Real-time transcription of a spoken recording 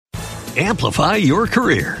Amplify your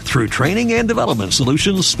career through training and development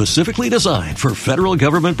solutions specifically designed for federal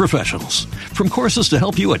government professionals. From courses to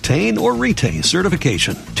help you attain or retain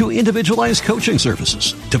certification, to individualized coaching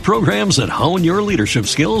services, to programs that hone your leadership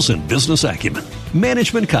skills and business acumen,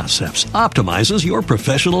 Management Concepts optimizes your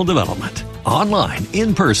professional development. Online,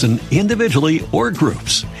 in person, individually, or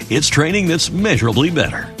groups, it's training that's measurably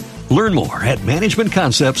better. Learn more at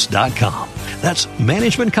managementconcepts.com. That's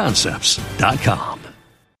managementconcepts.com.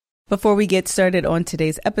 Before we get started on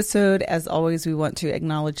today's episode, as always, we want to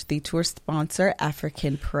acknowledge the tour sponsor,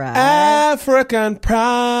 African Pride. African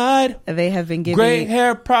Pride. They have been giving great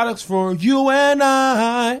hair products for you and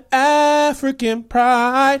I. African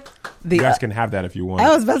Pride. You guys can have that if you want.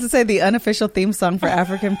 I was about to say the unofficial theme song for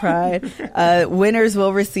African Pride. Winners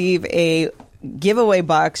will receive a giveaway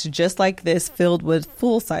box just like this, filled with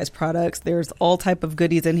full-size products. There's all type of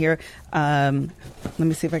goodies in here. Let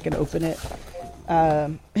me see if I can open it.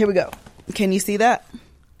 Here we go. Can you see that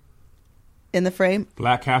in the frame?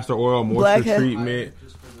 Black castor oil, moisture treatment,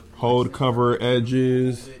 hold cover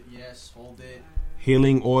edges,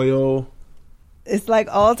 healing oil. It's like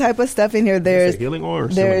all type of stuff in here. There's healing oil.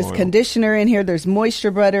 There's conditioner in here. There's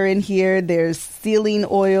moisture butter in here. There's sealing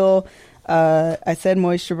oil. I said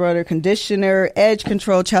moisture butter, conditioner, edge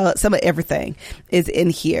control, some of everything is in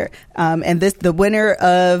here. And the winner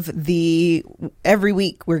of every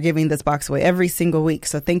week, we're giving this box away every single week.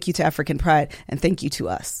 So thank you to African Pride and thank you to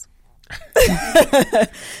us.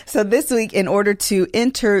 So this week, in order to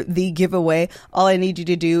enter the giveaway, all I need you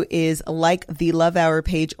to do is like the Love Hour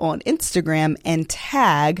page on Instagram and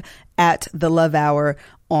tag at the Love Hour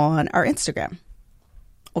on our Instagram.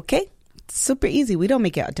 Okay? Super easy. We don't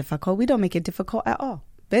make it difficult. We don't make it difficult at all.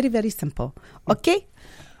 Very, very simple. Okay?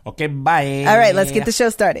 Okay, bye. All right, let's get the show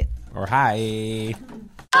started. Or hi.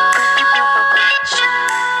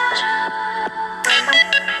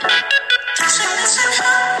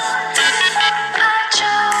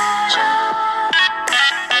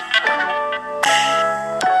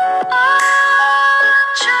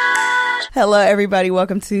 Hello, everybody.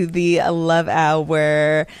 Welcome to the Love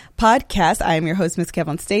Hour podcast. I am your host, Miss Kev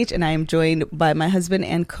on Stage, and I am joined by my husband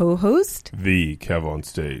and co-host, The Kev on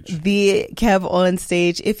Stage. The Kev on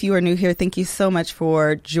Stage. If you are new here, thank you so much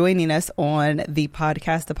for joining us on the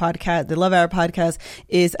podcast. The Love Hour podcast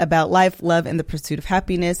is about life, love, and the pursuit of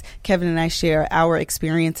happiness. Kevin and I share our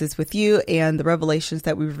experiences with you and the revelations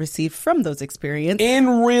that we've received from those experiences.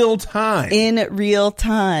 In real time.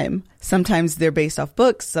 Sometimes they're based off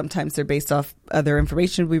books. Sometimes they're based off other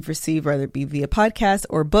information we've received, whether it be via podcast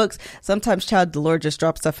or books. Sometimes, the Lord just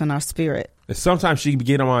drops stuff in our spirit. And sometimes she be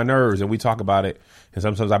getting on my nerves and we talk about it. And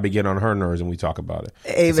sometimes I be getting on her nerves and we talk about it.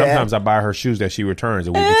 Amen. Sometimes I buy her shoes that she returns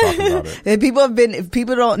and we be talking about it. And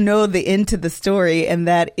people don't know the end to the story, and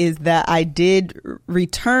that is that I did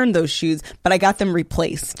return those shoes, but I got them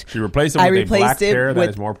replaced. She replaced them with a black pair that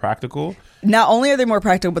is more practical. Not only are they more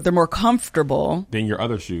practical, but they're more comfortable than your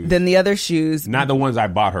other shoes. Than the other shoes. Not the ones I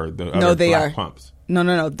bought her. The other black pumps.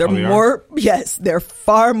 No. They're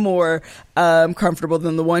far more comfortable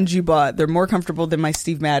than the ones you bought. They're more comfortable than my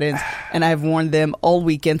Steve Maddens, and I've worn them all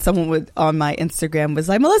weekend. Someone on my Instagram was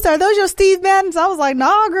like, Melissa, are those your Steve Maddens? I was like,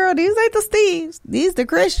 nah, girl, these ain't the Steves. These the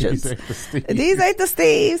Christians. These ain't the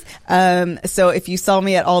Steves. So if you saw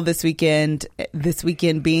me at all this weekend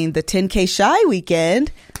being the 10K Shy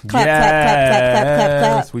weekend, clap,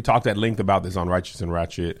 clap. We talked at length about this on Righteous and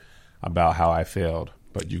Ratchet about how I failed.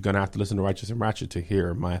 But you're going to have to listen to Righteous and Ratchet to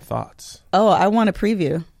hear my thoughts. Oh, I want a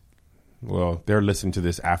preview. Well, they're listening to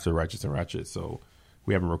this after Righteous and Ratchet, so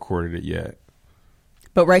we haven't recorded it yet.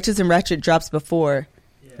 But Righteous and Ratchet drops before.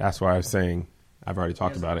 Yeah. That's why I was saying I've already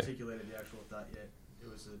talked about it. Articulated the actual thought yet.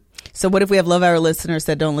 So what if we have Love Hour listeners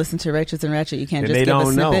that don't listen to Righteous and Ratchet? You can't just give a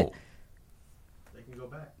snippet? Know. They can go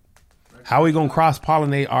back. How are we going to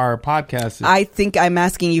cross-pollinate our podcast? I think I'm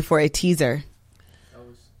asking you for a teaser.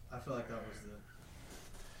 I feel like that was the...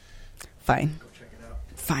 Fine. Go check it out.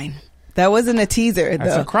 Fine. That wasn't a teaser, though.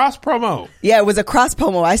 That's a cross promo. Yeah, it was a cross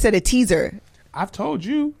promo. I said a teaser. I've told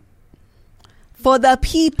you. For the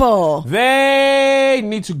people. They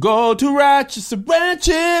need to go to Righteous and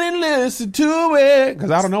Ratchet and listen to it. Because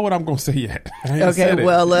I don't know what I'm going to say yet. Okay,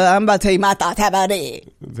 well, I'm about to tell you my thoughts. How about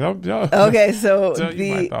it? Okay, so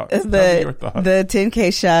the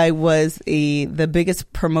 10K Shy was the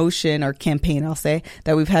biggest promotion or campaign, I'll say,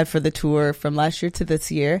 that we've had for the tour from last year to this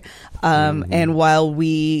year. And while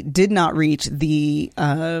we did not reach the...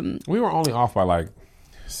 we were only off by like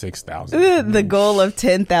 6,000. The goal of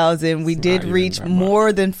 10,000. We did reach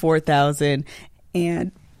more than 4,000.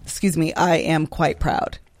 And, excuse me, I am quite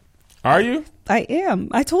proud. Are you? I am.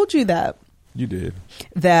 I told you that. You did.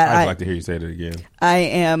 That I'd like to hear you say that again.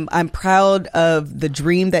 I'm proud of the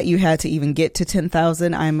dream that you had to even get to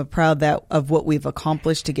 10,000. I'm proud of what we've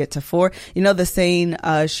accomplished to get to 4. You know the saying,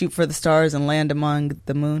 shoot for the stars and land among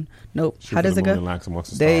the moon? Nope. Shoot How for does the it moon go? and land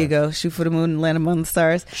amongst the There you stars. go. Shoot for the moon and land among the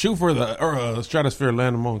stars. Shoot for the stratosphere,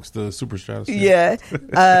 land amongst the super stratosphere.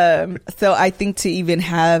 Yeah. So I think to even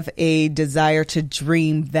have a desire to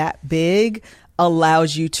dream that big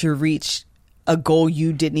allows you to reach a goal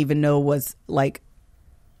you didn't even know was like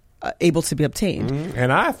able to be obtained. Mm-hmm.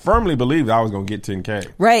 And I firmly believed I was going to get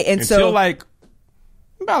 10K. Right. And Until so like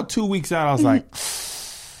about 2 weeks out, I was like,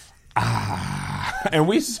 and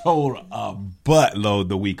we sold a buttload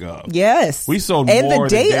the week of. yes. We sold and more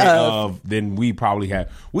the day of than we probably had.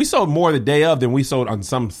 We sold more the day of than we sold on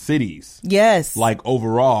some cities. Yes. Like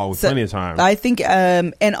overall, with So, plenty of time. I think,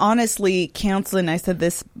 and honestly, counseling, I said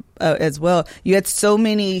this as well. You had so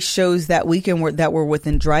many shows that weekend that were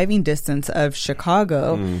within driving distance of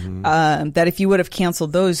Chicago that if you would have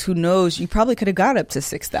canceled those, who knows, you probably could have got up to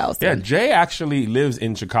 6,000. Yeah, Jay actually lives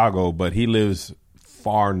in Chicago, but he lives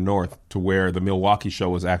far north to where the Milwaukee show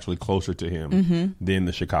was actually closer to him than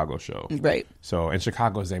the Chicago show. Right. So, and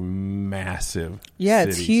Chicago is a massive Yeah, city.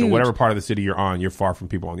 it's huge. So whatever part of the city you're on, you're far from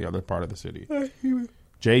people on the other part of the city.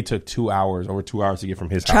 Jay took over 2 hours to get from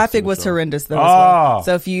his house to Traffic the was show. horrendous though. As well.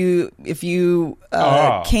 So if you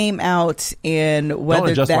came out and weathered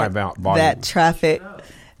adjust my that volume. traffic,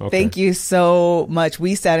 Okay. thank you so much.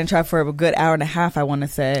 We sat in traffic for a good hour and a half, I want to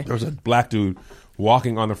say. There was a black dude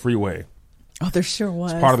walking on the freeway. Oh, there sure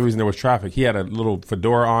was. Part of the reason there was traffic. He had a little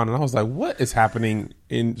fedora on, and I was like, what is happening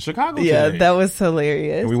in Chicago Yeah, today? that was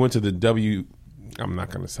hilarious. And we went to the I'm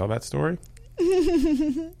not going to tell that story.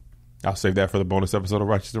 I'll save that for the bonus episode of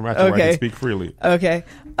Righteous and Ratchet where I Okay. can speak freely. Okay.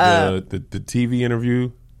 The TV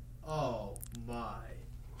interview. Oh my!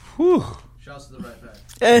 Whew. Shouts to the right back.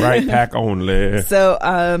 Right pack only. So,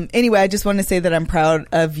 anyway, I just want to say that I'm proud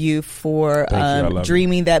of you for Thank you. I love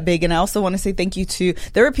dreaming that big. And I also want to say thank you to,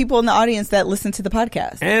 there were people in the audience that listened to the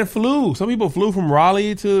podcast. And flew. Some people flew from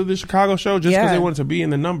Raleigh to the Chicago show just because Yeah. they wanted to be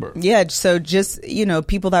in the number. Yeah, so just,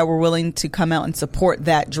 people that were willing to come out and support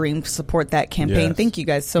that dream, support that campaign. Yes. Thank you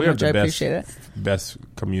guys so We have much. the I best- appreciate it. Best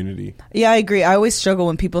community. Yeah, I agree. I always struggle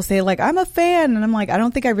when people say, like, I'm a fan. And I'm like, I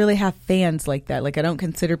don't think I really have fans like that. Like, I don't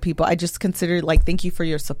consider people, I just consider, like, thank you for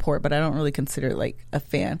your support, but I don't really consider, like, a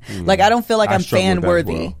fan. Like, I don't feel like I'm struggle with fan that as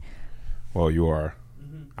worthy. Well, you are.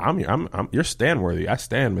 You're stan worthy. I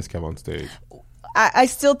stand Miss Kev on stage. I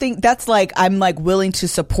still think that's like, I'm like willing to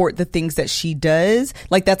support the things that she does.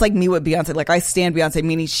 Like, that's like me with Beyonce. Like, I stand Beyonce,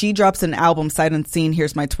 meaning she drops an album sight unseen.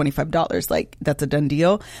 Here's my $25. Like, that's a done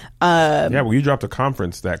deal. Yeah, well, you dropped a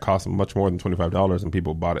conference that cost much more than $25 and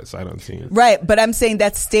people bought it sight unseen. Right. But I'm saying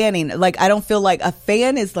that's standing. Like, I don't feel like a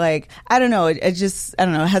fan is like, I don't know. It just, I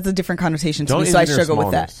don't know. It has a different connotation to me. So I engineer struggle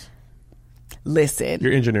with that. smallness. Listen.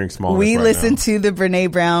 You're engineering smallness. We right listened now. to the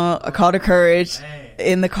Brene Brown A Call to Courage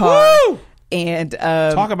in the car. Woo! And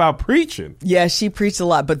Talk about preaching. yeah, she preached a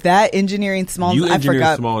lot. But that engineering smallness, You I engineer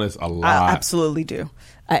forgot. smallness a lot. I absolutely do.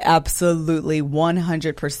 I absolutely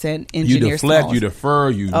 100% You engineer deflect, smallness. you defer,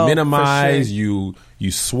 you Oh, for minimize, sure.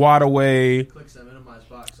 you swat away. Clicks that minimize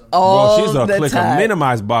box. On All Well, she's a the clicker, time.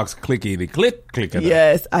 minimize box, clickety click.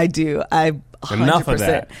 Yes, I do. I 100%. Enough of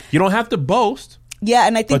that. You don't have to boast. Yeah,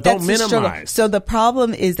 and I think But don't that's the struggle. minimize. So the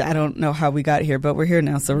problem is, I don't know how we got here, but we're here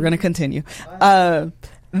now, so we're going to continue.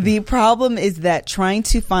 The problem is that trying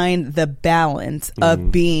to find the balance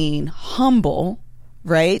of being humble,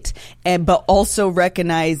 right, but also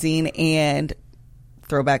recognizing and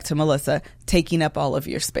throwback to Melissa, taking up all of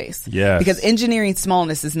your space. Yes. Because engineering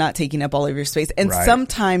smallness is not taking up all of your space, and Right.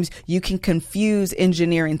 sometimes you can confuse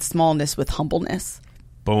engineering smallness with humbleness.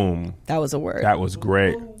 Boom. That was a word. That was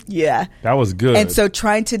great. Yeah. That was good. And so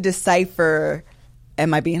trying to decipher,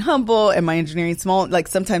 am I being humble? Am I engineering small? Like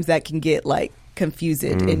sometimes that can get like confused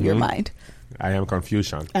in your mind. I am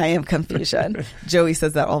confusion. I am confusion. Joey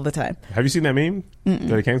says that all the time. Have you seen that meme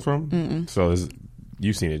that it came from? So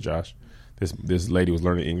you've seen it, Josh. This lady was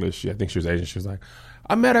learning English. I think she was Asian. She was like,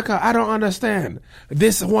 America, I don't understand.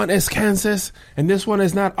 This one is Kansas, and this one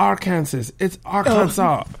is not Arkansas. It's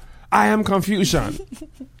Arkansas. I am confusion.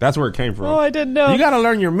 That's where it came from. Oh, I didn't know. You got to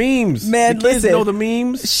learn your memes. Man, the kids listen. know the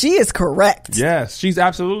memes. She is correct. Yes, she's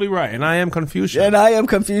absolutely right. And I am confusion. And I am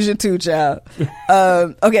confusion too, child.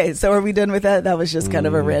 Okay, so are we done with that? That was just kind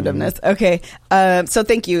of a randomness. Okay, so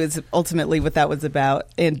thank you is ultimately what that was about,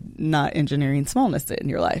 and not engineering smallness in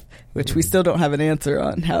your life, which we still don't have an answer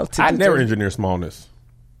on how to. I never determine. engineer smallness.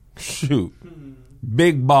 Shoot.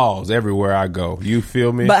 Big balls everywhere I go. You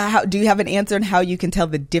feel me? But how do you have an answer on how you can tell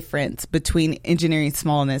the difference between engineering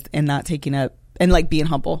smallness and not taking up and like being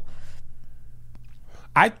humble?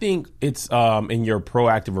 I think it's in your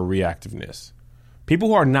proactive or reactiveness. People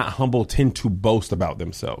who are not humble tend to boast about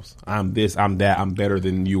themselves. I'm this, I'm that, I'm better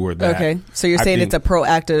than you or that. Okay. So you're saying it's a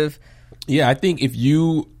proactive. Yeah, I think if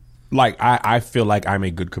you, like, I feel like I'm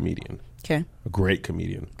a good comedian. Okay. A great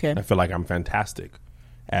comedian. Okay. I feel like I'm fantastic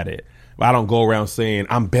at it. But I don't go around saying,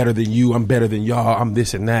 I'm better than you, I'm better than y'all, I'm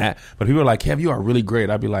this and that. But people are like, Kev, you are really great.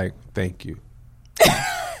 I'd be like, thank you.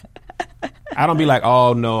 I don't be like,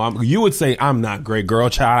 oh, no. You would say, I'm not great, girl,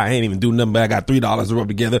 child. I ain't even do nothing, but I got $3 to rub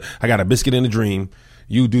together. I got a biscuit and a dream.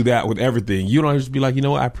 You do that with everything. You don't just be like, you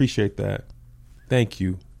know what? I appreciate that. Thank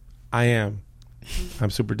you. I'm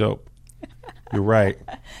super dope. You're right.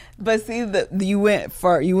 But see, you went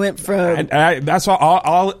from. That's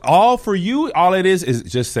all for you. All it is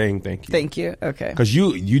just saying thank you. Thank you. Okay. Because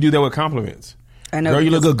you do that with compliments. I know. Girl,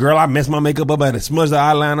 you look good. Girl, I messed my makeup up. I had to smudge the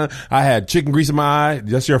eyeliner. I had chicken grease in my eye.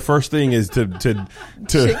 That's your first thing is to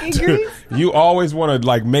chicken grease? You always want to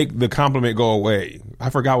like make the compliment go away. I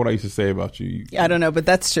forgot what I used to say about you. I don't know, but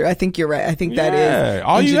that's true. I think you're right. I think that is.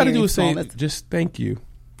 All you got to do is say just thank you.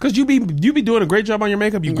 Because you be doing a great job on your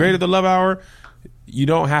makeup. You great at the Love Hour. You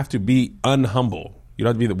don't have to be unhumble. You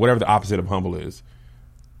don't have to be whatever the opposite of humble is.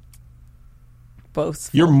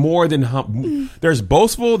 Boastful. You're more than humble. There's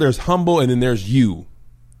boastful, there's humble, and then there's you.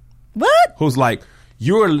 What? Who's like,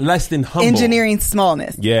 you're less than humble. Engineering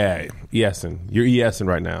smallness. Yeah, ESing. You're ESing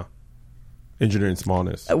right now. Engineering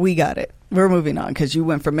smallness. We got it. We're moving on because you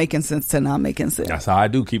went from making sense to not making sense. That's how I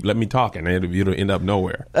do. Let me talking. It'll end up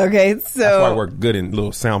nowhere. Okay, so that's why I work good in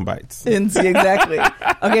little sound bites. Exactly.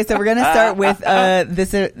 Okay, so we're gonna start with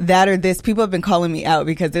this or that or this. People have been calling me out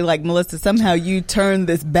because they're like, Melissa, somehow you turned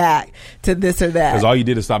this back to this or that. Because all you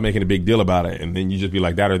did is stop making a big deal about it, and then you just be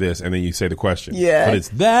like that or this, and then you say the question. Yeah, but it's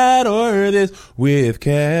that or this with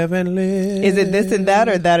Kevin Liz. Is it this and that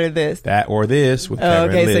or this? That or this with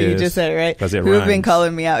Kevin Liz. Okay, so you just said it right. Because it Who have been rhymes.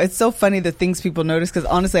 calling me out? It's so funny the things people notice because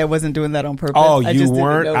honestly, I wasn't doing that on purpose. Oh, I you just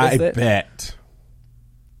weren't? Didn't notice it. Bet.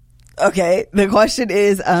 Okay, the question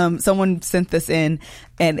is, someone sent this in,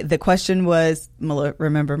 and the question was,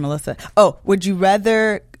 remember Melissa? Oh, would you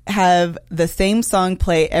rather have the same song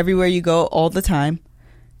play everywhere you go all the time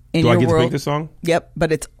in Do your I get world? to pick this song? Yep,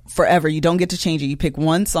 but it's forever. You don't get to change it. You pick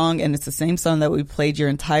one song, and it's the same song that we played your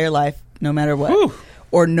entire life, no matter what. Whew.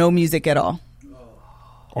 Or no music at all.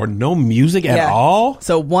 Or no music at all?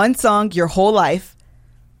 So one song your whole life.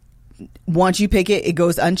 Once you pick it, it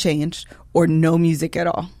goes unchanged, or no music at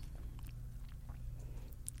all.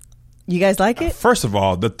 You guys like it? First of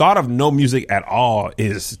all, the thought of no music at all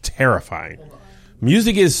is terrifying.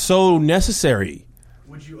 Music is so necessary.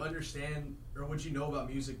 Would you understand or would you know about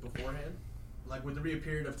music beforehand? Like, would there be a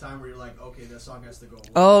period of time where you're like, okay, that song has to go away?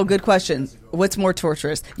 Oh, good question. What's more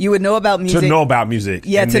torturous? You would know about music. To know about music.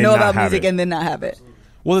 Yeah, and to then know not about have music it. and then not have it.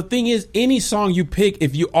 Well, the thing is, any song you pick,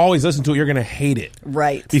 if you always listen to it, you're going to hate it.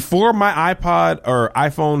 Right. Before my iPod or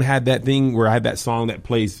iPhone had that thing where I had that song that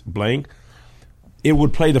plays blank, it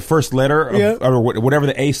would play the first letter of, or whatever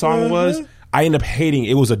the A song was. I ended up hating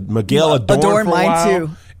it. It was a Miguel Adorn for a mine while. too.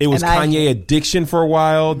 It was Kanye Addiction for a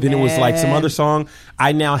while. Then it was like some Man. other song.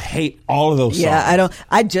 I now hate all of those songs.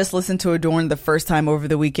 I just listened to Adorn the first time over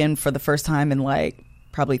the weekend for the first time in like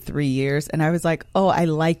probably 3 years. And I was like, oh, I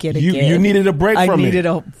like it again. You needed a break from it. I needed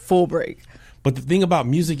a full break. But the thing about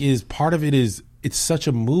music is part of it is it's such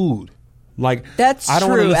a mood. Like That's I don't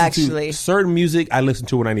wanna true, listen actually. To certain music I listen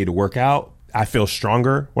to when I need to work out. I feel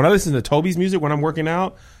stronger. When I listen to Toby's music when I'm working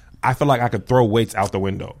out, I feel like I could throw weights out the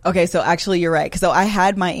window. Okay, so actually you're right. So I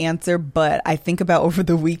had my answer, but I think about over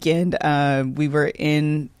the weekend, we were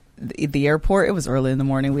in the airport. It was early in the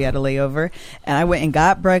morning. We had a layover. And I went and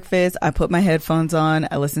got breakfast. I put my headphones on.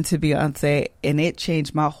 I listened to Beyonce, and it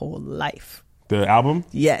changed my whole life. The album?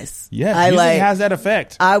 Yes. Yes, music has that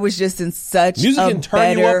effect. I was just in such Music a can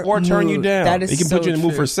turn you better up or turn you mood. down. That is It can so put you in the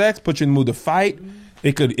mood true. for sex, put you in the mood to fight.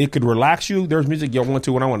 It could relax you. There's music you want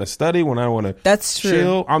to when I want to study, when I want to That's true.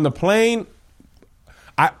 chill. On the plane,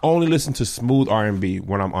 I only listen to smooth R&B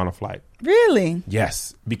when I'm on a flight. Really?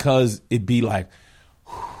 Yes, because it'd be like,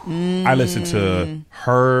 I listened to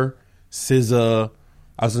her, SZA.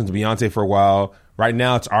 I listened to Beyonce for a while. Right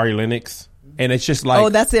now, it's Ari Lennox. And it's just like, Oh,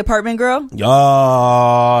 that's the apartment girl?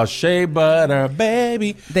 oh, shea butter,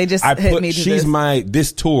 baby. They just hit me to She's this.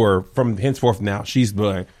 this tour from henceforth now. She's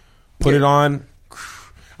like, put it on.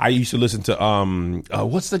 I used to listen to,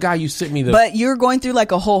 what's the guy you sent me? But you're going through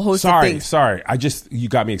like a whole host of things. Sorry. You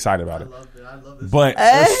got me excited about it. I love this. But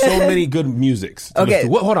there's so many good musics. to Okay.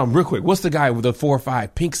 listen to. Hold on real quick. What's the guy with the 4 or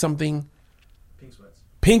 5? Pink something? Pink Sweats.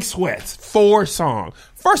 Pink Sweats. 4 songs.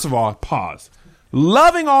 First of all, pause.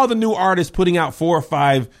 Loving all the new artists putting out 4 or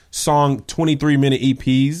 5 song 23-minute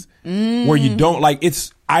EPs. where you don't like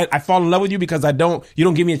it's. I fall in love with you because you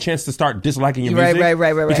don't give me a chance to start disliking your music.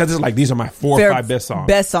 Right. Because it's like, these are my 4 or 5 best songs.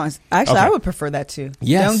 Best songs. Actually, Okay. I would prefer that too.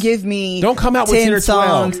 Yes. Don't come out with 10 10 or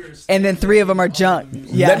 12 songs and then 3 of them are junk.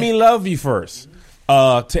 Yeah. Let me love you first.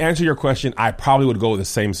 To answer your question, I probably would go with the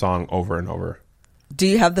same song over and over. Do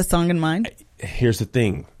you have the song in mind? Here's the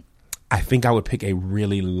thing. I think I would pick a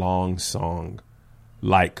really long song.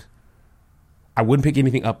 Like, I wouldn't pick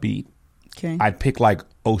anything upbeat. Okay. I'd pick like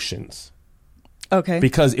Oceans. Okay.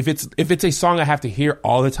 Because if it's a song I have to hear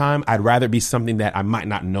all the time, I'd rather be something that I might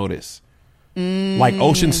not notice. Like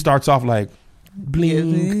Ocean starts off like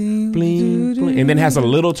bling, bling, bling, and then has a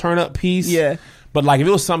little turn up piece. Yeah. But like if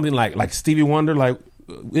it was something like Stevie Wonder, like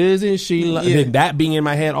isn't she? Then that being in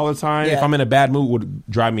my head all the time, if I'm in a bad mood, would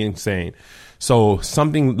drive me insane. So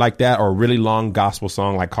something like that, or a really long gospel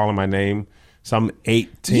song like Calling My Name. Some 8-10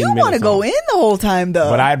 minutes. You want to go in the whole time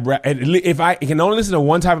though. But if I can only listen to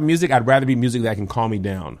one type of music, I'd rather be music that can calm me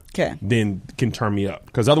down. Okay. Than can turn me up.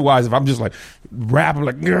 Because otherwise, if I'm just like rap, I'm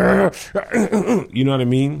like, you know what I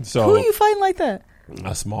mean? So who you find like that?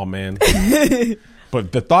 A small man.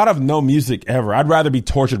 But the thought of no music ever, I'd rather be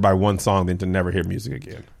tortured by one song than to never hear music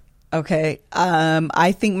again. Okay.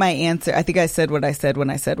 I think my answer. I think I said what I said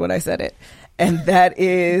when I said what I said it, and that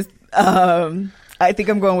is, I think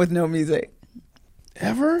I'm going with no music.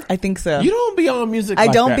 Ever? I think so. You don't be on music I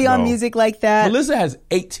like don't that, be on though. music like that. Melissa has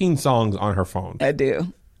 18 songs on her phone. I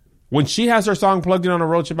do. When she has her song plugged in on a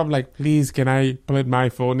road trip, I'm like, please, can I plug my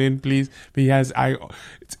phone in, please? Because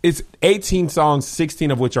it's 18 songs, 16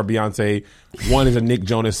 of which are Beyonce. One is a Nick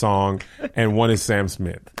Jonas song, and one is Sam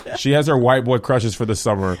Smith. She has her white boy crushes for the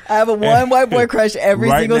summer. I have one white boy crush every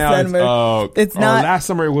right single now summer. It's not. Last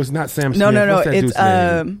summer it was not Sam Smith. No. What's that It's dude's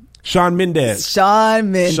name? Shawn Mendes.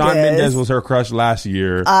 Shawn Mendes. Shawn Mendes was her crush last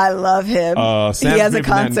year. I love him. Sam he has Smith a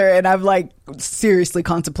concert, and I've like seriously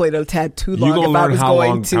contemplated a tad too long. You're gonna if I learn was how going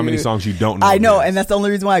long, to, how many songs you don't know. I know, Yes. and that's the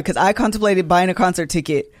only reason why. Because I contemplated buying a concert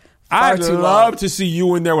ticket. I'd Far too love long. to see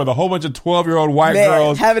you in there with a whole bunch of 12-year-old white Man,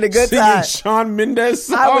 girls having a good singing time. Shawn Mendes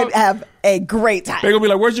songs. I would have a great time. They're gonna be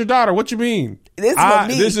like, "Where's your daughter? What you mean? This is for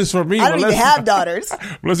me. This is for me." I don't even Melissa- have daughters.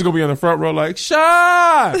 Melissa's gonna be on the front row like,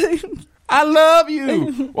 "Sean, I love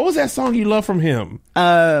you." What was that song you love from him?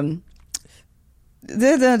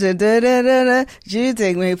 You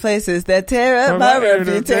take me places that tear up my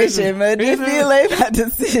reputation, manipulate my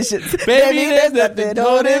decisions. Baby, there's nothing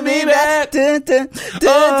holding me back.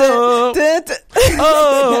 Oh,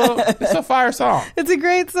 it's a fire song. It's a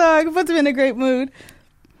great song. It puts me in a great mood.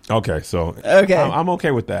 Okay, so Okay. I'm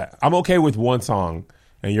okay with that. I'm okay with one song,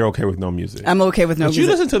 and you're okay with no music. I'm okay with no But you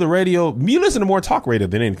music. listen to the radio. You listen to more talk radio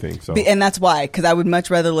than anything. So And that's why, because I would much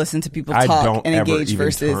rather listen to people I talk don't and ever engage even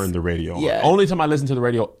versus turn the radio on. Yeah. Only time I listen to the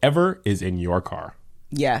radio ever is in your car.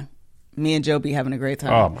 Yeah. Me and Joe be having a great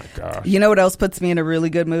time. Oh my gosh. You know what else puts me in a really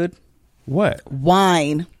good mood? What?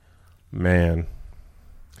 Wine. Man,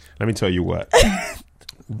 let me tell you what.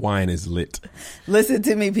 Wine is lit. Listen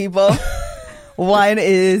to me, people. Wine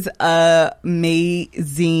is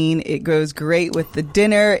amazing. It goes great with the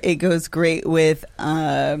dinner. It goes great with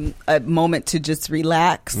a moment to just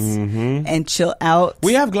relax and chill out.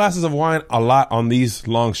 We have glasses of wine a lot on these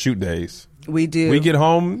long shoot days. We do. We get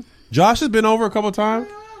home. Josh has been over a couple of times.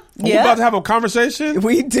 We Yeah. about to have a conversation.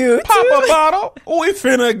 We do. Pop too. a bottle. We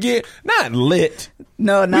finna get not lit.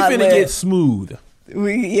 No, not we finna lit. get smooth.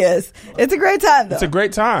 Yes. It's a great time, though. It's a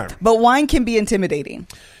great time. But wine can be intimidating.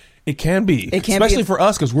 It can be. It can especially be. for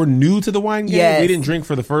us because we're new to the wine game. Yes. We didn't drink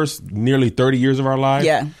for the first nearly 30 years of our life.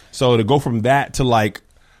 Yeah. So to go from that to like,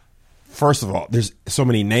 first of all, there's so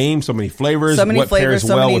many names, so many flavors. So many what flavors, pairs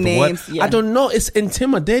so well many with names, what? yeah. I don't know. It's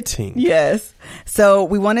intimidating. Yes. So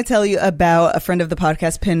we want to tell you about a friend of the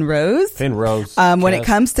podcast, Penrose. Penrose. When it Yes.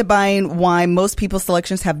 comes to buying wine, most people's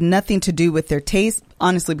selections have nothing to do with their taste.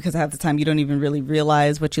 Honestly, because half the time you don't even really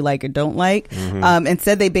realize what you like or don't like.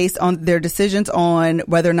 Instead, they base on their decisions on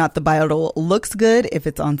whether or not the bottle looks good, if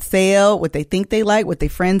it's on sale, what they think they like, what their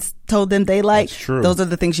friends told them they like. That's true. Those are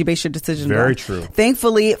the things you base your decisions on. Very true.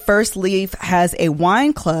 Thankfully, First Leaf has a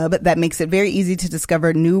wine club that makes it very easy to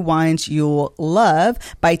discover new wines you'll love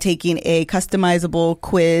by taking a customizable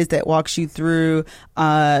quiz that walks you through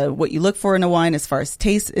what you look for in a wine as far as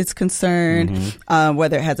taste is concerned,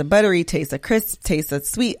 whether it has a buttery taste, a crisp taste, a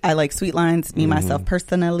sweet. I like sweet lines, me myself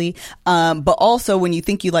personally. But also when you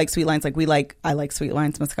think you like sweet lines, like I like sweet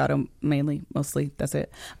lines, Moscato mainly, mostly. That's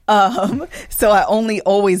it. So I only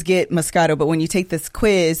always get Moscato, but when you take this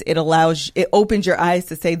quiz, it opens your eyes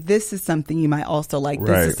to say, this is something you might also like.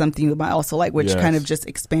 Right. This is something you might also like, which Yes. kind of just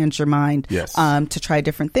expands your mind Yes. to try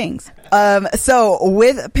different things. So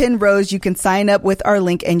with Penrose, you can sign up with our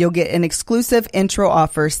link and you'll get an exclusive intro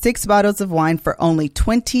offer, 6 bottles of wine for only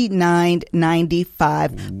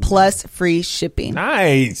 $29.95 plus free shipping.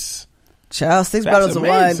 Nice. Child, 6 That's bottles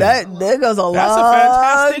amazing. of wine. That goes a long way. That's a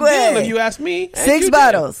fantastic deal if you ask me. 6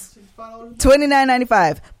 bottles,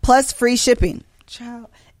 $29.95 plus free shipping. Child,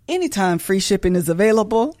 anytime free shipping is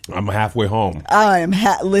available, I'm halfway home. I am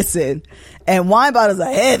listen, and wine bottles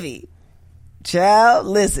are heavy. Child,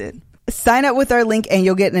 listen. Sign up with our link and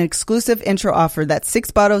you'll get an exclusive intro offer. That's 6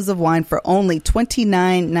 bottles of wine for only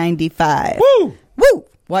 $29.95. Woo! Woo!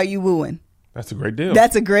 Why are you wooing? That's a great deal.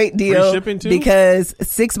 That's a great deal. Free shipping too? Because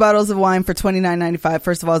 6 bottles of wine for $29.95,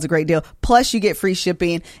 first of all, is a great deal. Plus, you get free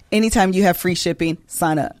shipping. Anytime you have free shipping,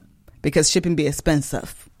 sign up. Because shipping be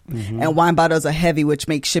expensive. And wine bottles are heavy, which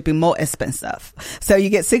makes shipping more expensive. So you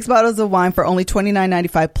get 6 bottles of wine for only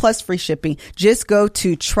 $29.95 plus free shipping. Just go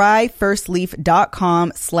to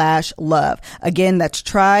tryfirstleaf.com/love. Again, that's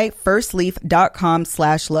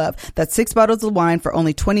tryfirstleaf.com/love. That's 6 bottles of wine for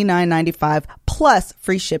only $29.95 plus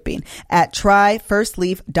free shipping at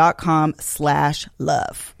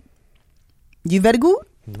tryfirstleaf.com/love. You very good?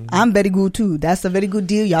 I'm very good too. That's a very good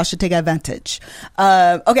deal. Y'all should take advantage.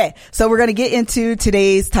 Okay, so we're going to get into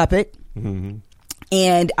today's topic,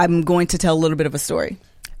 and I'm going to tell a little bit of a story.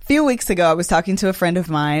 A few weeks ago, I was talking to a friend of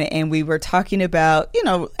mine, and we were talking about,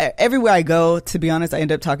 everywhere I go, to be honest, I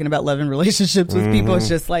end up talking about love and relationships with people. It's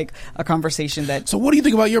just like a conversation that... So what do you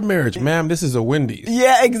think about your marriage? Ma'am, this is a Wendy's.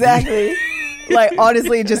 Yeah, exactly. Like,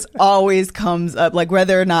 honestly, it just always comes up. Like,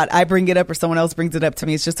 whether or not I bring it up or someone else brings it up to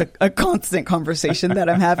me, it's just a constant conversation that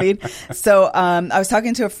I'm having. So I was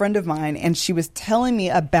talking to a friend of mine, and she was telling me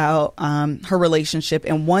about her relationship.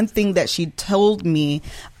 And one thing that she told me,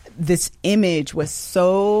 this image was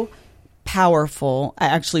so powerful. I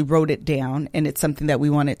actually wrote it down, and it's something that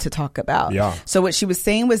we wanted to talk about. Yeah. So what she was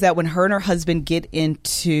saying was that when her and her husband get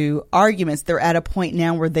into arguments, they're at a point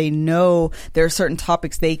now where they know there are certain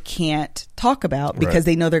topics they can't talk about because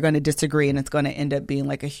they know they're going to disagree, and it's going to end up being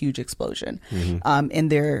like a huge explosion in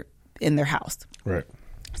their house. Right.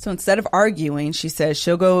 So instead of arguing, she says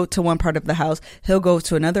she'll go to one part of the house, he'll go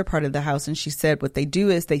to another part of the house, and she said what they do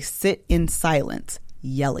is they sit in silence,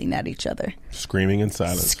 yelling at each other. Screaming in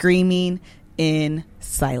silence. Screaming in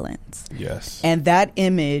silence. Yes. And that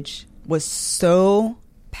image was so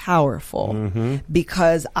powerful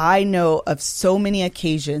because I know of so many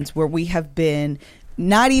occasions where we have been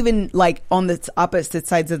not even like on the opposite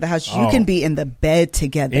sides of the house. You can be in the bed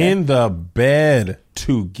together. In the bed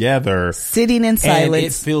together. Sitting in silence. And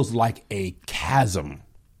it feels like a chasm.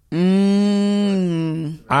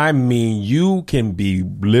 I mean, you can be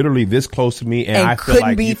literally this close to me, and I feel couldn't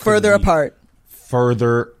like be you further apart.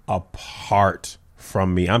 Further apart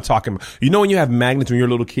from me. I'm talking. When you have magnets when you're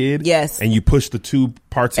a little kid, yes, and you push the two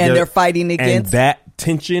parts together, and they're fighting against, and that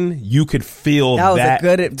tension, you could feel that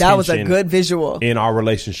was a good visual in our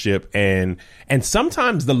relationship, and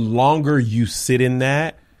sometimes the longer you sit in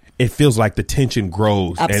that, it feels like the tension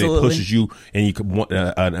grows. Absolutely. And it pushes you, and you could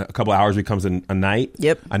a couple of hours becomes a night.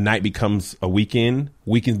 Yep. A night becomes a weekend.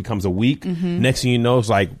 Weekend becomes a week. Next thing you know, it's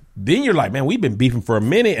like, then you're like, man, we've been beefing for a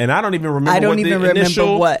minute, and I don't even remember.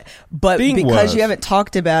 But because you haven't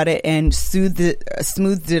talked about it and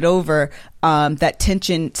smoothed it over, that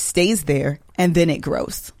tension stays there, and then it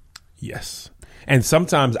grows. Yes. And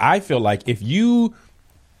sometimes I feel like if you,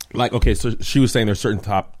 like, okay, so she was saying there's certain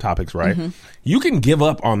topics, right? You can give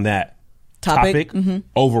up on that topic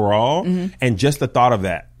overall, and just the thought of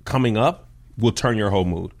that coming up will turn your whole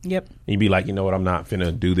mood. Yep. And you'd be like, you know what, I'm not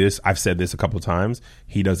finna do this. I've said this a couple of times.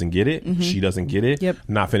 He doesn't get it. She doesn't get it. Yep.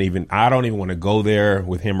 I don't even want to go there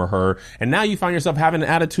with him or her. And now you find yourself having an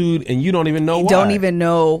attitude, and you don't even know why. Don't even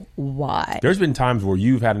know why. There's been times where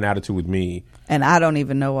you've had an attitude with me, and I don't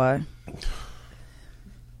even know why.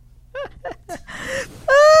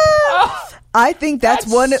 I think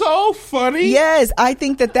that's so funny. Yes, I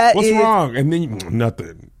think that What's wrong? And then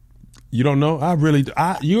nothing. You don't know? I really do.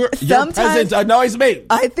 Your presence annoys me.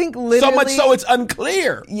 I think literally. So much so it's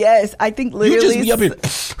unclear. Yes, I think literally. You just be up here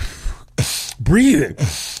breathing.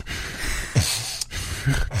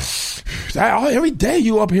 Every day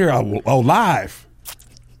you up here alive.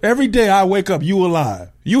 Every day I wake up, you alive.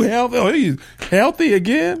 You healthy? Oh, you healthy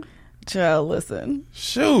again? Child, listen.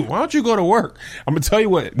 Shoot, why don't you go to work? I'm going to tell you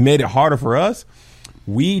what made it harder for us.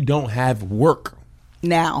 We don't have work.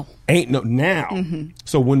 Now. Now.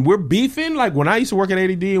 So when we're beefing, like when I used to work at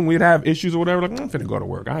ADD and we'd have issues or whatever, like, I'm finna go to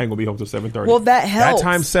work. I ain't gonna be home till 7:30. Well, that helps. That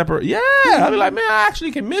time separate. Yeah. I'd be like, man, I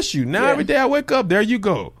actually can miss you. Now every day I wake up, there you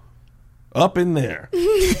go. Up in there.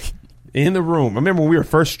 In the room. I remember when we were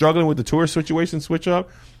first struggling with the tour situation switch up.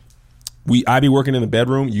 I'd be working in the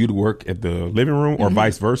bedroom, you'd work at the living room, or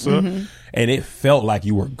vice versa, and it felt like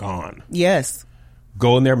you were gone. Yes.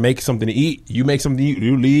 Go in there, make something to eat. You make something to eat,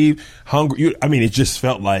 you leave hungry. It just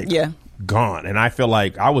felt like gone. And I feel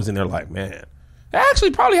like I was in there like, man, it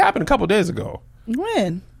actually probably happened a couple days ago.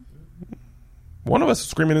 When? One of us was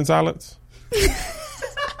screaming in silence.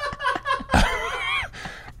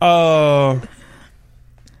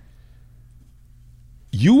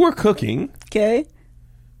 You were cooking. Okay.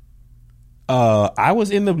 I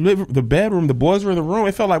was in the bedroom. The boys were in the room.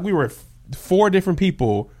 It felt like we were 4 different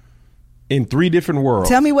people in 3 different worlds.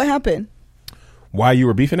 Tell me what happened. Why you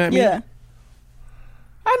were beefing at me? Yeah.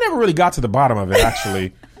 I never really got to the bottom of it,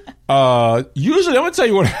 actually. Usually, I'm going to tell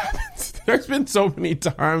you what happens. There's been so many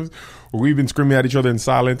times where we've been screaming at each other in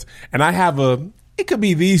silence, and I have it could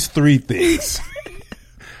be these 3 things.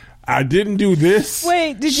 I didn't do this.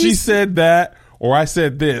 Wait, did you? She said that, or I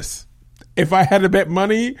said this. If I had to bet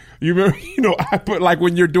money, you remember, I put like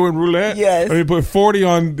when you're doing roulette. Yes. I put 40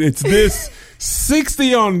 on it's this,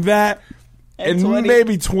 60 on that, and 20.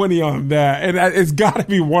 maybe 20 on that, and it's got to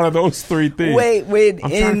be one of those 3 things. Wait. I'm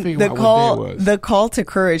trying to figure out what day it was. The call to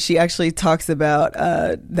courage. She actually talks about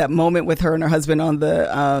that moment with her and her husband on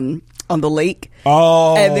the lake.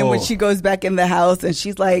 Oh. And then when she goes back in the house and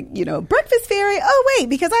she's like, breakfast fairy. Oh wait,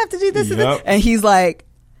 because I have to do this. Yep. And he's like,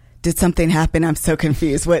 did something happen? I'm so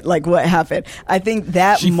confused. What happened? I think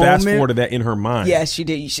that she moment. Fast forwarded that in her mind. Yeah, she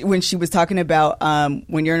did. When she was talking about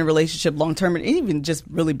when you're in a relationship long term, and even just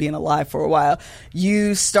really being alive for a while,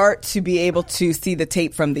 you start to be able to see the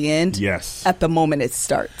tape from the end. Yes. At the moment it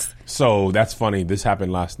starts. So that's funny. This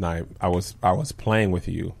happened last night. I was playing with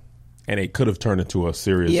you, and it could have turned into a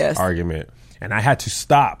serious argument, and I had to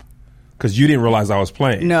stop because you didn't realize I was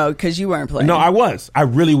playing. No, because you weren't playing. No, I was. I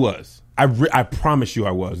really was. I promise you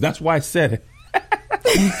I was. That's why I said it.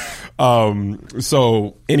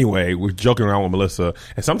 So anyway, we're joking around with Melissa,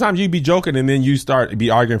 and sometimes you'd be joking and then you start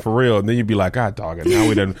be arguing for real, and then you'd be like, God dog it. Now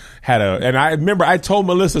we done had and I remember I told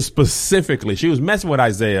Melissa specifically, she was messing with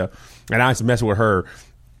Isaiah and I was messing with her.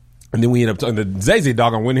 And then we ended up the Zay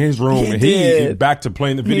dog went in his room and he back to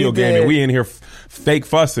playing the video game, and we in here fake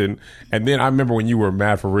fussing. And then I remember when you were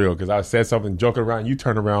mad for real because I said something joking around. You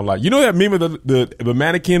turned around like, that meme of the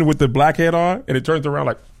mannequin with the black head on, and it turns around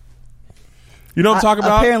like, you know what I'm talking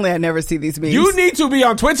about? Apparently, I never see these memes. You need to be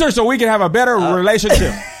on Twitter so we can have a better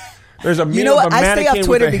relationship. There's a meme You know what? of a I stay mannequin off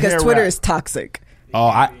Twitter with a because hair Twitter wrap. is toxic. Oh,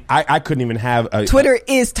 I couldn't even have a Twitter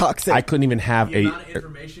is toxic. I couldn't even have The amount of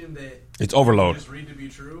information that it's overload. you just read to be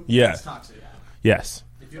true. Yeah. It's toxic. Yes.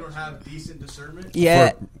 If you don't have decent discernment.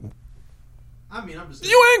 Yeah. I'm just.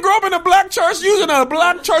 You ain't grow up in a black church using a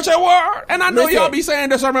black church at word. And I know Listen. y'all be saying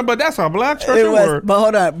discernment, but that's a black church It at was, word. but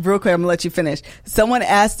hold on, real quick. I'm gonna let you finish. Someone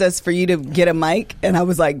asked us for you to get a mic, and I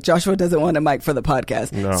was like, Joshua doesn't want a mic for the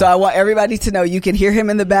podcast, No. so I want everybody to know you can hear him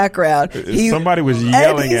in the background. Somebody was and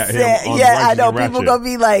yelling he at him said- on yeah, I Righteous know and people Ratchet. gonna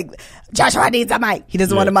be like, Joshua needs a mic. He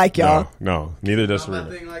doesn't want a mic, y'all. No, neither does Not my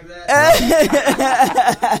Serena. thing like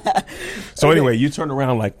that. So anyway, you turned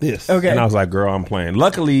around like this. Okay. And I was like, girl, I'm playing.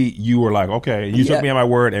 Luckily, you were like, okay. You took me at my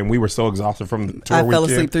word, and we were so exhausted from the tour I fell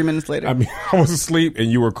weekend. asleep 3 minutes later. I mean, I was asleep,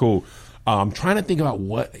 and you were cool. I'm trying to think about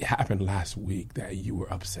what happened last week that you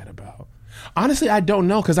were upset about. Honestly, I don't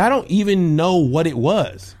know, because I don't even know what it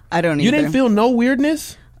was. I don't You either. didn't feel no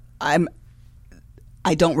weirdness? I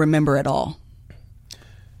don't remember at all.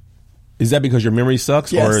 Is that because your memory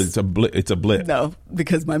sucks, Yes. or it's a blip? No,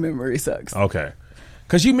 because my memory sucks. Okay.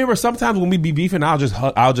 Because you remember sometimes when we be beefing, I'll just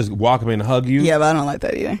walk up and hug you. Yeah, but I don't like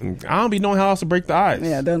that either. I don't be knowing how else to break the ice.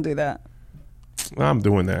 Yeah, don't do that. I'm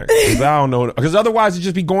doing that because I don't know. Because otherwise, you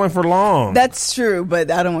just be going for long. That's true,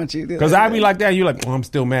 but I don't want you to do that. Because I be like that, you're like, I'm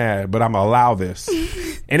still mad, but I'm gonna allow this,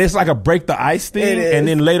 and it's like a break the ice thing, It is. and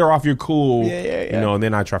then later off you're cool, Yeah. you know. And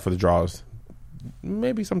then I try for the draws,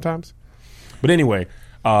 maybe sometimes, but anyway,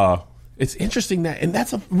 it's interesting and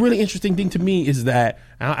that's a really interesting thing to me is that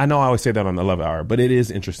I know I always say that on the Love Hour, but it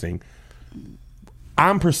is interesting.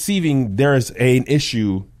 I'm perceiving there's an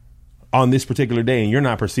issue on this particular day, and you're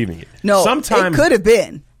not perceiving it. No, sometimes it could have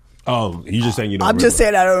been. Oh, you're just saying you don't. I'm just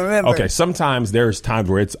saying I don't remember. Okay, sometimes there's times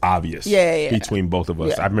where it's obvious. Yeah. Between both of us,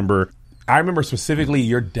 Yeah. I remember specifically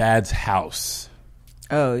your dad's house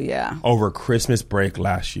Oh yeah. over Christmas break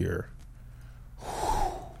last year.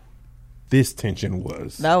 This tension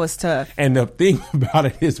was. That was tough. And the thing about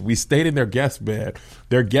it is, we stayed in their guest bed.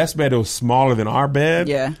 Their guest bed was smaller than our bed.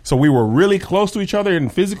 Yeah. So we were really close to each other in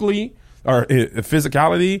physicality,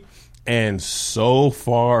 and so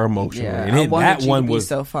far emotionally. Yeah, And I wanted that you one to be was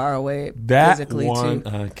so far away that physically one. too.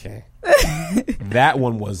 Okay. That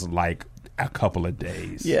one was like a couple of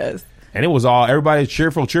days. Yes. And it was all everybody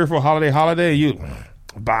cheerful, holiday.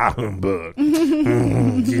 Bah humbug.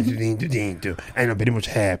 I'm not pretty much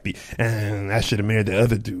happy. I should have married the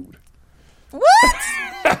other dude. What?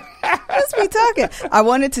 Let's be talking. I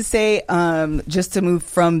wanted to say, just to move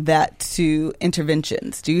from that to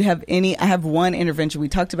interventions. Do you have any? I have one intervention. We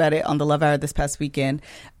talked about it on the Love Hour this past weekend.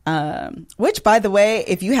 Which, by the way,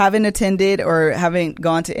 if you haven't attended or haven't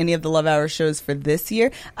gone to any of the Love Hour shows for this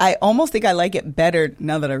year, I almost think I like it better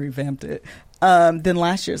now that I revamped it than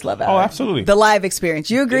last year's Love Hour. Oh, absolutely. The live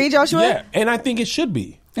experience. You agree, Joshua? Yeah, and I think it should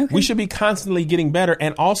be. Okay. We should be constantly getting better.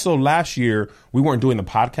 And also last year, we weren't doing the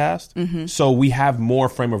podcast. So we have more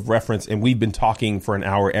frame of reference, and we've been talking for an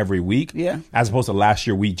hour every week. Yeah. As opposed to last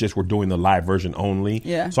year, we just were doing the live version only.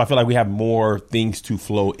 Yeah. So I feel like we have more things to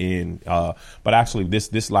flow in. But actually,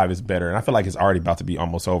 this live is better. And I feel like it's already about to be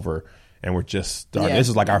almost over. And we're just starting. Yeah. This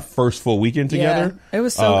is like our first full weekend together. Yeah, it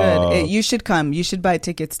was so good. You should come. You should buy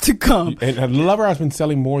tickets to come. And the Love Hour has been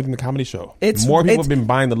selling more than the comedy show. More people have been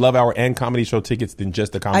buying the Love Hour and comedy show tickets than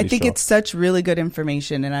just the comedy show. I think it's such really good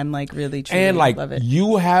information, and I'm like really truly and like love it.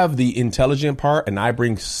 You have the intelligent part, and I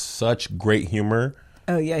bring such great humor.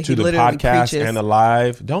 Oh yeah, to he the literally podcast preaches. and the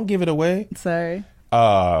live. Don't give it away. Sorry. Did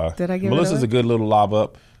I give Melissa's it away? a good little lob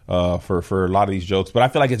up for a lot of these jokes, but I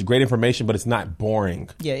feel like it's great information, but it's not boring.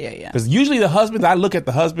 Yeah. Because usually the husbands, I look at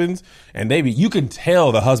the husbands, and you can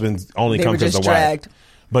tell the husbands only They come were because just the wife. dragged.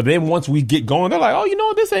 But then once we get going, they're like, oh, you know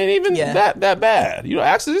what? This ain't even that bad. You know,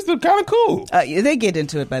 actually, this is kind of cool. They get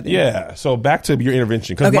into it by the end. Yeah. So back to your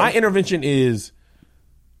intervention. Because my intervention is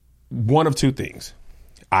one of two things.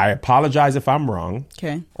 I apologize if I'm wrong.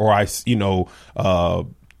 Okay. Or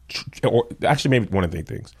or actually maybe one of the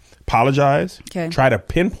things. Apologize. Okay. Try to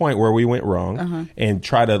pinpoint where we went wrong and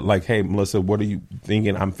try to like, hey, Melissa, what are you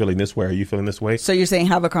thinking? I'm feeling this way. Are you feeling this way? So you're saying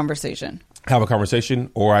have a conversation. Have a conversation,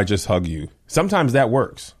 or I just hug you. Sometimes that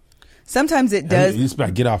works. Sometimes it does. You just be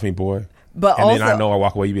like, get off me, boy. But and also, then I know I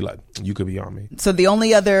walk away. You be like, you could be on me. So the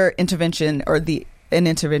only other intervention or an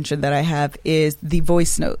intervention that I have is the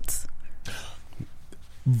voice notes.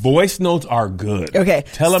 Voice notes are good. Okay,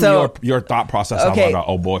 Tell them so- your thought process about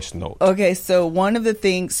a voice note. Okay, so one of the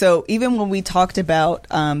things, so even when we talked about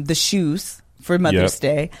the shoes for Mother's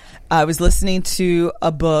Day, I was listening to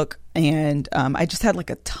a book and I just had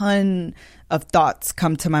like a ton of thoughts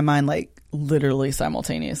come to my mind, like literally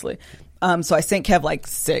simultaneously. So I sent Kev like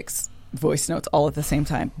 6 voice notes all at the same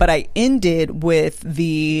time, but I ended with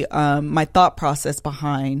the my thought process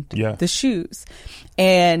behind the shoes.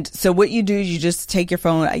 And so what you do is you just take your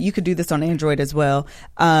phone, you could do this on Android as well,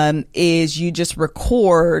 is you just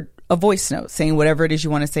record a voice note saying whatever it is you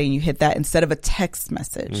want to say, and you hit that instead of a text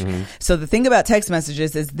message. So the thing about text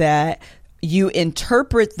messages is that you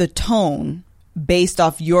interpret the tone based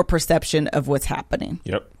off your perception of what's happening.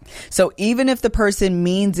 Yep. So even if the person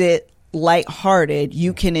means it lighthearted,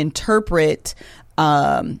 you can interpret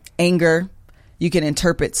anger, you can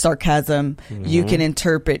interpret sarcasm, you can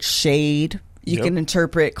interpret shade, you can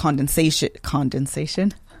interpret condensation.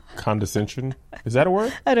 Condescension? Is that a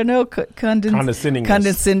word? I don't know. Condescendingness.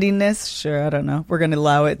 Condescendingness. Sure, I don't know. We're going to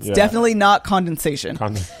allow it. It's definitely not condensation.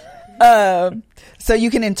 So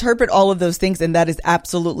you can interpret all of those things, and that is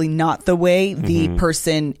absolutely not the way the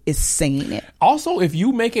person is saying it. Also, if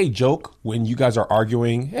you make a joke when you guys are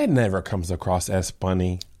arguing, it never comes across as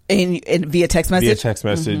funny. And via text message? Via text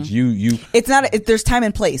message. You. It's not, there's time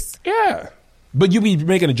and place. Yeah. But you be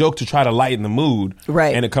making a joke to try to lighten the mood.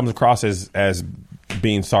 Right. And it comes across as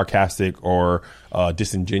being sarcastic or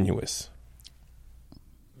disingenuous.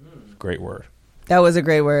 Great word. That was a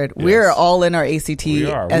great word. Yes. We're all in our ACT, we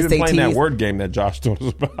are. We've SATs. been playing that word game that Josh told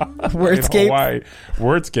us about. Wordscape. In Hawaii.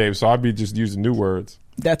 Wordscape. So I'll be just using new words.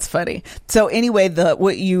 That's funny. So anyway,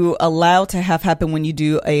 what you allow to have happen when you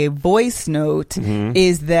do a voice note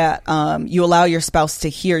is that you allow your spouse to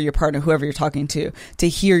hear your partner, whoever you're talking to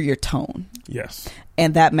hear your tone. Yes.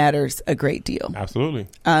 And that matters a great deal. Absolutely.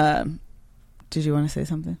 Did you want to say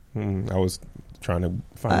something? I was trying to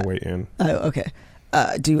find a way in. Oh, okay.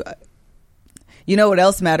 You know what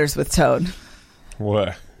else matters with tone?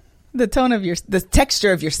 What? The tone of the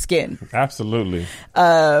texture of your skin. Absolutely.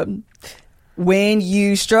 When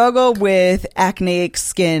you struggle with acneic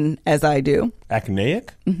skin, as I do.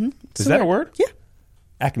 Acneic? Mm-hmm. Is that a word? Yeah.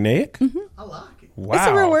 Acneic? Mm-hmm. I like it. Wow. It's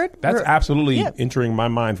a real word. That's absolutely entering my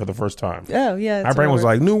mind for the first time. Oh, yeah. My brain was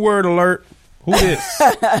like, new word alert. Who this?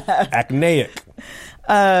 Acneic.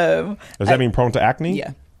 Does that mean prone to acne?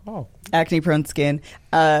 Yeah. Oh. Acne prone skin,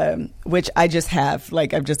 which I just have.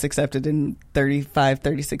 Like, I've just accepted in 35,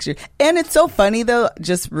 36 years. And it's so funny, though,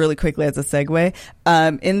 just really quickly as a segue.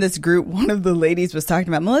 In this group, one of the ladies was talking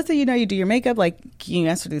about, Melissa, you do your makeup. Like, can you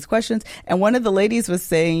answer these questions? And one of the ladies was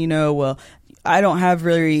saying, well, have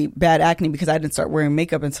really bad acne because I didn't start wearing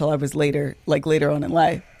makeup until I was later on in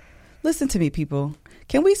life. Listen to me, people.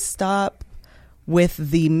 Can we stop with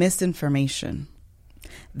the misinformation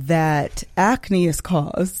that acne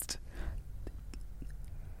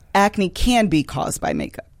can be caused by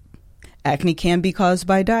makeup. Acne can be caused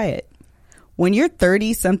by diet. When you're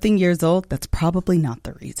 30-something years old, that's probably not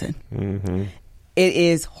the reason. Mm-hmm. It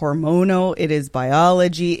is hormonal. It is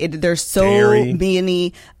biology. There's so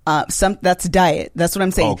many. That's diet. That's what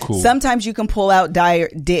I'm saying. Oh, cool. Sometimes you can pull out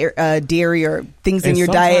dairy or things in your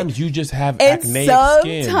diet. Sometimes you just have acne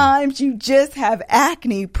skin. Sometimes you just have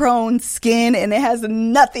acne-prone skin, and it has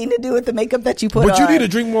nothing to do with the makeup that you put on. But you need to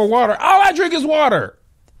drink more water. All I drink is water.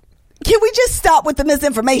 Can we just stop with the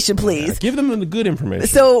misinformation, please? Yeah, give them the good information.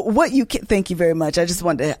 So thank you very much. I just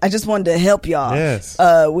wanted to help y'all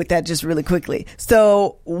with that just really quickly.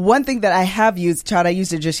 So one thing that I have used, Chad, I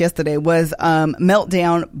used it just yesterday, was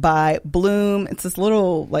Meltdown by Bloom. It's this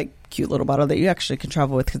little cute little bottle that you actually can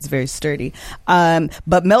travel with because it's very sturdy. But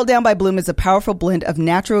Meltdown by Bloom is a powerful blend of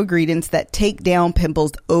natural ingredients that take down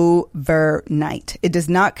pimples overnight. It does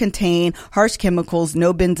not contain harsh chemicals,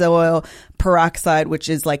 no benzoyl peroxide, which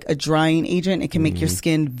is like a drying agent. It can make your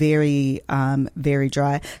skin very, very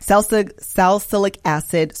dry. Salicylic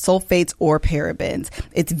acid, sulfates, or parabens.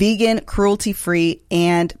 It's vegan, cruelty-free,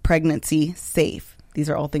 and pregnancy safe. These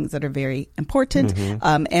are all things that are very important.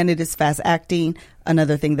 And it is fast acting.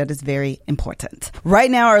 Another thing that is very important.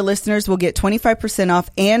 Right now, our listeners will get 25%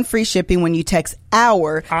 off and free shipping when you text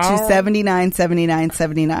HOUR to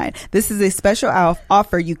 797979. This is a special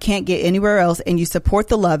offer you can't get anywhere else, and you support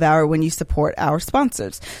the Love Hour when you support our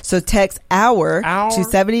sponsors. So text HOUR to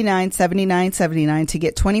 797979 to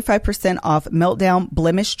get 25% off Meltdown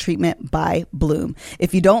Blemish Treatment by Bloom.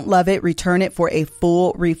 If you don't love it, return it for a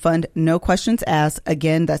full refund. No questions asked.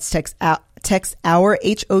 Again, that's text HOUR,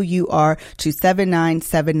 HOUR, to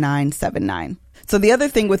 797979. So the other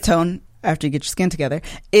thing with tone, after you get your skin together,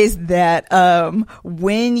 is that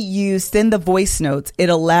when you send the voice notes,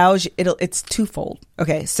 it's twofold.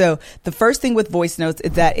 Okay, so the first thing with voice notes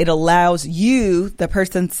is that it allows you, the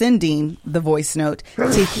person sending the voice note,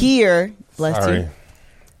 to hear. Bless you.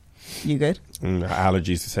 You good?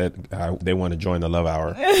 Allergies said they want to join the Love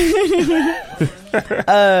Hour.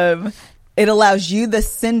 It allows you, the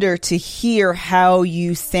sender, to hear how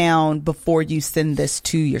you sound before you send this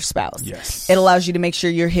to your spouse. Yes. It allows you to make sure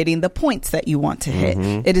you're hitting the points that you want to hit.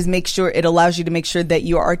 It allows you to make sure that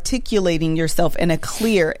you are articulating yourself in a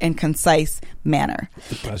clear and concise manner.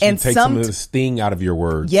 And take some of the sting out of your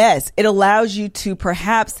words. Yes. It allows you to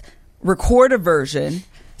perhaps record a version,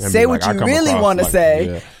 say what you really want to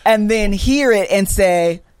say, and then hear it and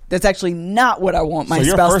say, that's actually not what I want my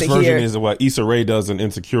spouse to hear. So your first version is what Issa Rae does in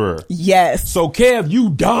Insecure. Yes. So Kev, you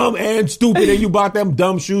dumb and stupid, and you bought them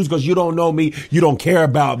dumb shoes because you don't know me, you don't care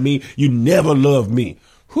about me, you never loved me.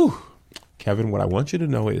 Whew. Kevin, what I want you to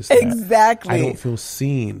know is that exactly. I don't feel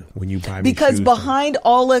seen when you buy me because shoes. Behind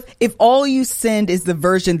if all you send is the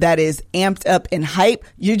version that is amped up and hype,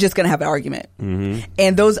 you're just going to have an argument.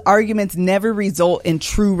 And those arguments never result in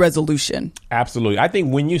true resolution. Absolutely. I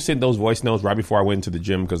think when you sent those voice notes right before I went to the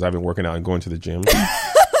gym, because I've been working out and going to the gym,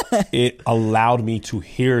 it allowed me to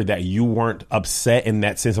hear that you weren't upset in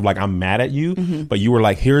that sense of like, I'm mad at you, but you were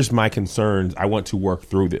like, here's my concerns. I want to work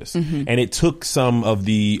through this. And it took some of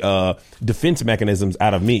the defense mechanisms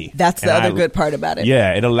out of me. That's the other good part about it.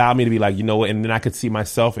 Yeah, it allowed me to be like, you know what, and then I could see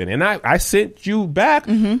myself in it. And I sent you back.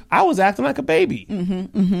 I was acting like a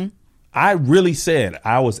baby. I really said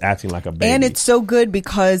I was acting like a baby. And it's so good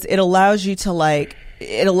because it allows you to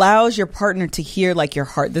it allows your partner to hear your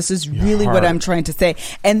heart. This is really what I'm trying to say.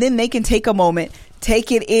 And then they can take a moment,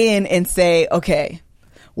 take it in and say, okay,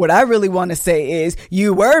 what I really want to say is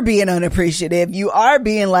you were being unappreciative. You are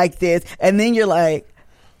being like this. And then you're like,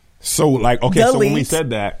 so so when we said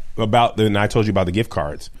that then I told you about the gift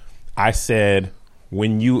cards. I said,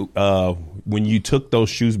 when you took those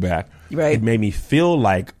shoes back, it made me feel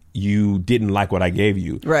like you didn't like what I gave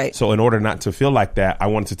you. Right. So in order not to feel like that, I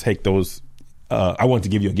wanted to take those I wanted to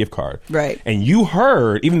give you a gift card. Right. And you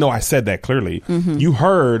heard, even though I said that clearly, you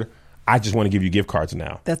heard, I just want to give you gift cards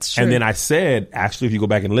now. That's true. And then I said, actually, if you go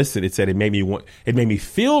back and listen, it said it made me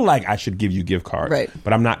feel like I should give you gift cards. Right.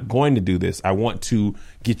 But I'm not going to do this. I want to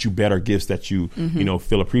get you better gifts that you,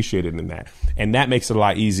 feel appreciated in that. And that makes it a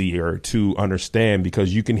lot easier to understand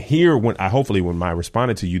because you can hear when I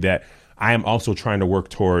responded to you that I am also trying to work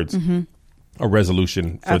towards a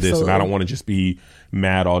resolution for this, and I don't want to just be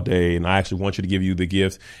mad all day, and I actually want you to give you the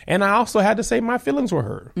gifts. And I also had to say my feelings were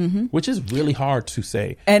hurt, which is really hard to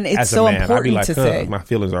say. And it's as so a man. important I'd be like, to say. My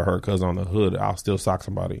feelings are hurt because on the hood, I'll still sock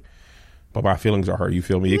somebody. but my feelings are hurt. You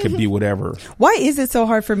feel me? It could be whatever. Why is it so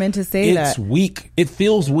hard for men to say that? It's weak. It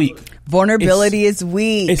feels weak. Vulnerability is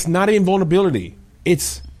weak. It's not even vulnerability.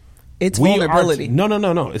 It's vulnerability.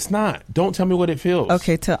 No. It's not. Don't tell me what it feels.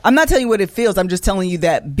 Okay, I'm not telling you what it feels. I'm just telling you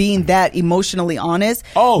that being that emotionally honest.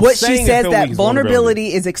 Oh, what she saying it says feel that weak is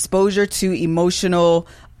vulnerability is exposure to emotional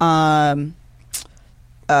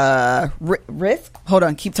risk. Hold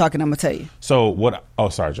on, keep talking. I'm gonna tell you. So what? Oh,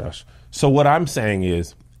 sorry, Josh. So what I'm saying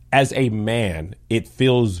is, as a man, it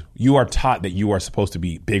feels you are taught that you are supposed to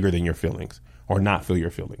be bigger than your feelings or not feel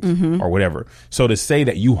your feelings or whatever. So to say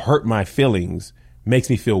that you hurt my feelings makes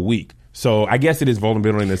me feel weak. So I guess it is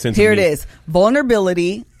vulnerability in the sense. Here it is.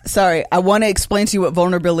 Vulnerability. Sorry, I want to explain to you what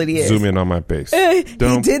vulnerability is. Zoom in on my face. He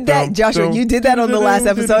did that, Joshua. You did that on the last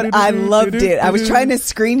episode. I loved it. I was trying to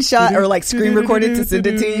screenshot or like screen record it to send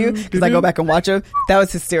it to you because I go back and watch them. That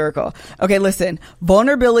was hysterical. Okay, listen.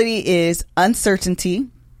 Vulnerability is uncertainty,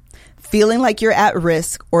 feeling like you're at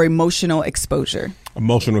risk, or emotional exposure.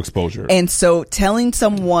 Emotional exposure. And so telling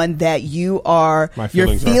someone that your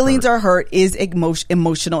feelings are hurt is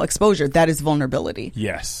emotional exposure. That is vulnerability.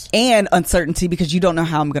 Yes. And uncertainty because you don't know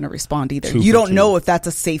how I'm going to respond either. You don't know if that's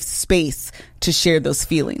a safe space to share those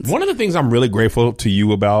feelings. One of the things I'm really grateful to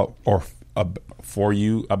you about, or for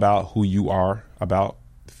you about who you are about,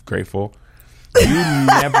 grateful, you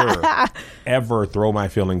never, ever throw my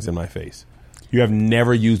feelings in my face. You have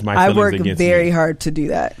never used my feelings against me. I work very hard to do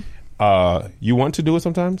that. You want to do it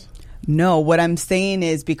sometimes? No, what I'm saying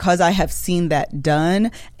is because I have seen that done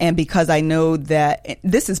and because I know that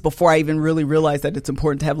this is before I even really realized that it's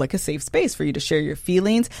important to have like a safe space for you to share your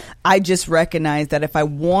feelings. I just recognize that if I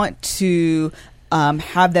want to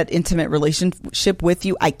have that intimate relationship with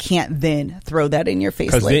you, I can't then throw that in your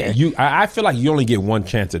face later. I feel like you only get one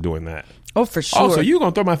chance at doing that. Oh, for sure. Oh, so you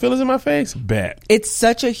gonna throw my feelings in my face? Bet. It's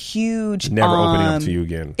such a huge... Never opening up to you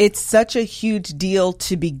again. It's such a huge deal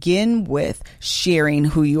to begin with sharing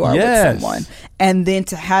who you are with someone. And then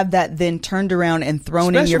to have that then turned around and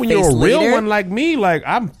thrown in your face later. Especially when you're a real one like me. Like,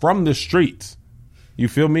 I'm from the streets. You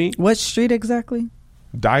feel me? What street exactly?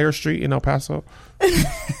 Dyer Street in El Paso.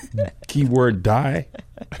 Keyword die.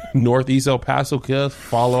 Northeast El Paso, cuz.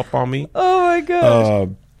 Follow up on me. Oh, my gosh.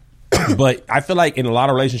 But I feel like in a lot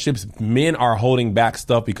of relationships, men are holding back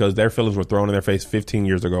stuff because their feelings were thrown in their face 15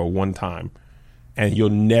 years ago, one time. And you'll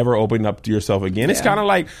never open up to yourself again. Yeah. It's kind of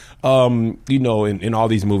like, in all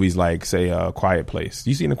these movies, like, say, Quiet Place.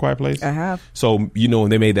 You seen The Quiet Place? I have. So, when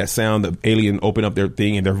they made that sound, the alien opened up their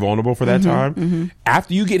thing and they're vulnerable for that time. Mm-hmm.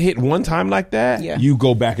 After you get hit one time like that, you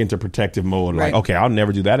go back into protective mode. Right. Like, okay, I'll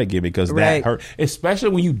never do that again because that hurt. Especially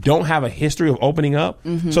when you don't have a history of opening up.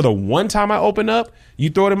 Mm-hmm. So the one time I open up, you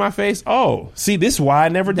throw it in my face. Oh, see, this is why I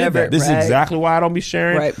never did that. This is exactly why I don't be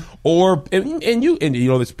sharing. Right. Or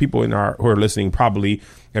there's people who are listening probably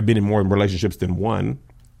have been in more relationships than one.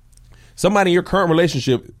 Somebody in your current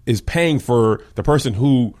relationship is paying for the person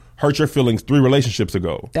who hurt your feelings 3 relationships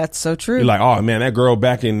ago. That's so true. You're like, oh man, that girl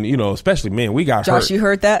back in, especially man, we got hurt. Josh, you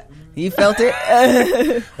heard that? You felt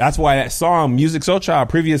it? That's why that song, Music Soul Child,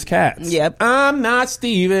 Previous Cats. Yep. I'm not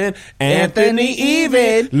Steven, Anthony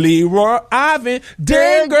even, Leroy Ivan.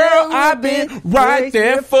 Damn girl, I've been right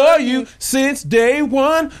there for you since day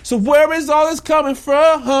one. So where is all this coming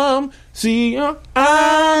from? See,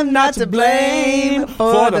 I'm not to blame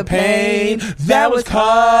for the pain that was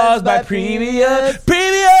caused by previous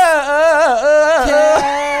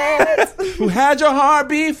who had your heart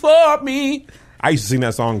before me. I used to sing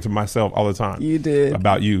that song to myself all the time. You did.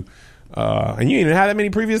 About you. And you didn't have that many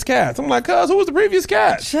previous cats. I'm like, cuz, who was the previous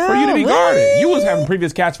cat? Child, for you to be guarded. You was having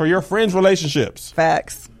previous cats for your friends' relationships.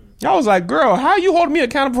 Facts. I was like, girl, how are you holding me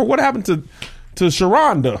accountable for what happened to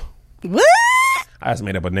Sharonda? What? I just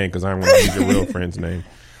made up a name because I don't want to use your real friend's name.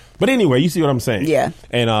 But anyway, you see what I'm saying? Yeah.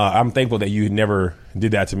 And I'm thankful that you never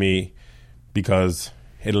did that to me because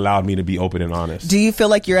it allowed me to be open and honest. Do you feel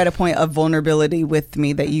like you're at a point of vulnerability with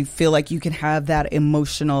me that you feel like you can have that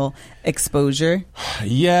emotional exposure?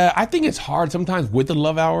 Yeah, I think it's hard sometimes with the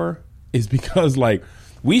Love Hour is because like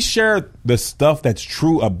we share the stuff that's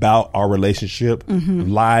true about our relationship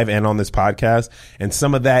live and on this podcast. And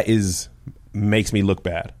some of that makes me look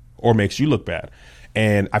bad or makes you look bad.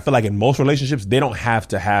 And I feel like in most relationships, they don't have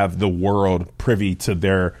to have the world privy to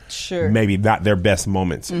their, maybe not their best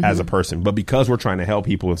moments as a person. But because we're trying to help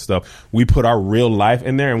people and stuff, we put our real life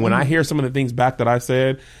in there. And when I hear some of the things back that I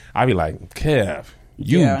said, I be like, Kev,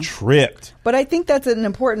 you tripped. But I think that's an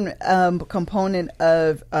important component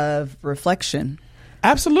of reflection.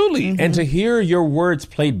 Absolutely. And to hear your words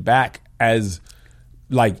played back as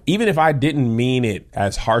like, even if I didn't mean it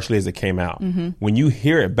as harshly as it came out, Mm-hmm. when you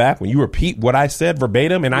hear it back, when you repeat what I said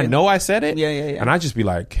verbatim, and I know I said it, Yeah. and I just be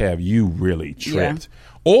like, Kev, you really tripped.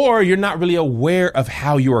 Or you're not really aware of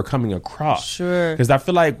how you are coming across. Sure. Because I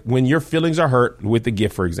feel like when your feelings are hurt, with the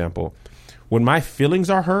gift, for example, when my feelings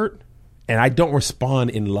are hurt, and I don't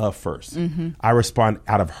respond in love first, I respond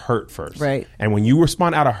out of hurt first. Right. And when you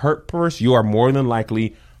respond out of hurt first, you are more than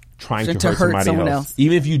likely trying to hurt somebody someone else. else.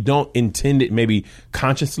 Even if you don't intend it, maybe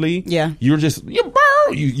consciously. Yeah. You're just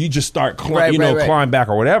you just start clawing back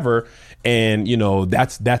or whatever. And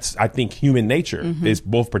that's I think human nature. It's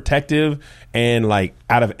both protective and like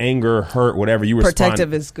out of anger, hurt, whatever you respond.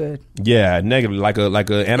 Protective is good. Yeah, negatively, like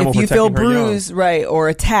a animal. If you feel protecting her young. bruised, right, or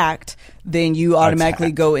attacked, then you automatically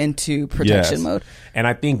Attacked. go into protection Yes. mode. And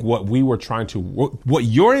I think what we were trying to, what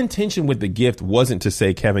your intention with the gift wasn't to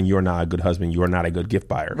say, Kevin, you're not a good husband, you're not a good gift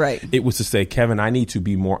buyer. Right. It was to say, Kevin, I need to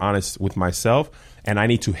be more honest with myself, and I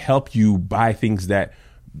need to help you buy things that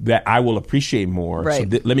I will appreciate more. Right.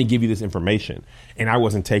 So let me give you this information. And I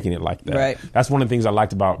wasn't taking it like that. Right. That's one of the things I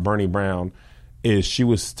liked about Bernie Brown, is she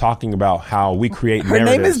was talking about how we create Her name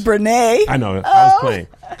narratives. is Brene. I know. I was playing.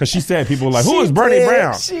 Because she said, people were like, who is Bernie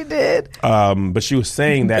Brown? She did. But she was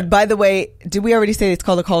saying that. By the way, did we already say it's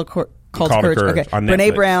called Call to Courage? Okay. On Brene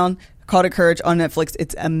Netflix. Brown, Call to Courage on Netflix.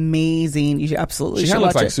 It's amazing. You should absolutely She should kind of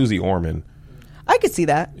looks watch like it. Susie Orman. I could see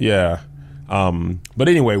that. Yeah. But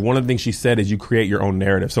anyway, one of the things she said is you create your own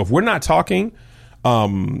narrative. So if we're not talking,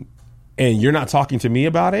 and you're not talking to me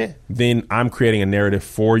about it, then I'm creating a narrative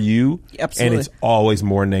for you. Absolutely. And it's always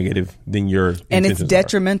more negative than your And it's intentions are.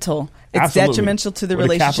 detrimental. It's Absolutely. detrimental to the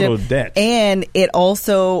With a capital relationship. det. And it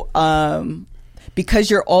also,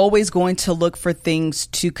 because you're always going to look for things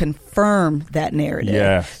to confirm that narrative.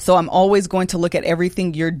 Yes. So I'm always going to look at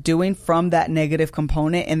everything you're doing from that negative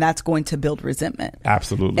component, and that's going to build resentment.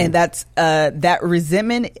 Absolutely. And that's that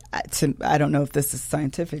resentment. I don't know if this is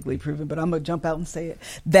scientifically proven, but I'm gonna jump out and say it.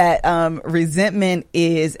 That resentment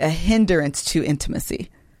is a hindrance to intimacy.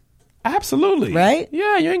 Absolutely. Right?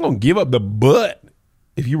 Yeah, you ain't going to give up the butt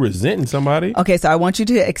if you're resenting somebody. Okay, so I want you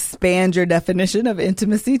to expand your definition of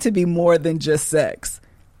intimacy to be more than just sex.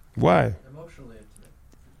 Why? Emotionally intimate.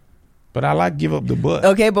 But I like give up the butt.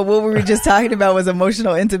 Okay, but what we were just talking about was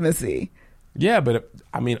emotional intimacy. Yeah, but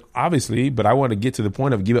I mean, obviously, but I want to get to the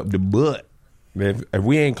point of give up the butt. If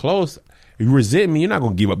we ain't close, if you resent me, you're not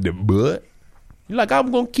going to give up the butt. You're like,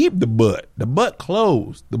 I'm going to keep the butt. The butt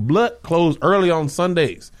closed. The butt closed early on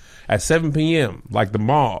Sundays at 7 p.m. like the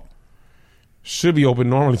mall. Should be open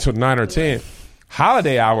normally till 9 or 10.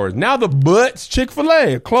 Holiday hours. Now the butt's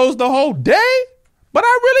Chick-fil-A. Closed the whole day? But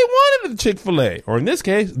I really wanted the Chick-fil-A. Or in this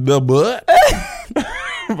case, the butt.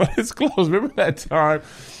 But it's closed. Remember that time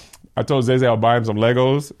I told Zay I'll buy him some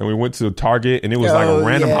Legos, and we went to Target, and it was like a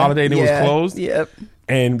random holiday, and it was closed? Yep.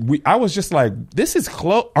 And I was just like, this is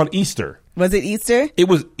closed on Easter. Was it Easter? It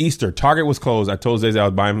was Easter. Target was closed. I told Zay I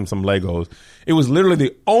was buying him some Legos. It was literally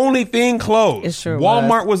the only thing closed. It sure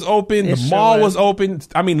Walmart was open. It The sure mall was. was open.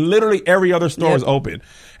 I mean, literally every other store Yep. is open.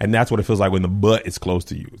 And that's what it feels like when the butt is close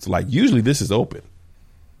to you. It's like, usually this is open.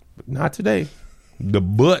 But not today. The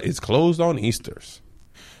butt is closed on Easters.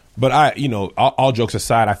 But all jokes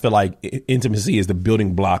aside, I feel like intimacy is the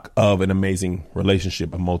building block of an amazing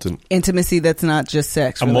relationship, Intimacy that's not just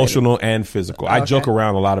sex. emotional and physical. I Okay. joke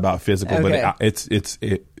around a lot about physical, Okay. but it's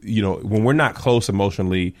when we're not close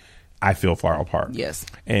emotionally, I feel far apart. Yes.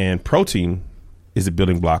 And protein is a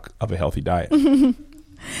building block of a healthy diet.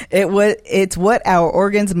 It's what our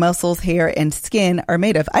organs, muscles, hair, and skin are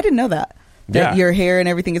made of. I didn't know that. That Yeah. your hair and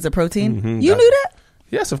everything is a protein. Mhm. You knew that?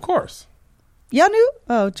 Yes, of course. Y'all knew?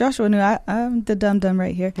 Oh, Joshua knew. I'm the dumb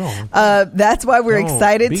right here. Oh. That's why we're No,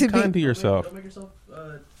 excited be to kind be. to yourself. Don't make yourself.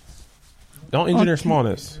 Don't engineer Okay.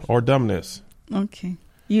 smallness or dumbness. Okay.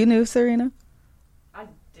 You knew, Serena? I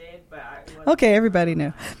did, but Okay, everybody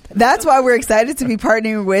knew. That's why we're excited to be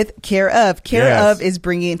partnering with Care Of. Care Yes. Of is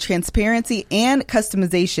bringing transparency and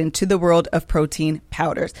customization to the world of protein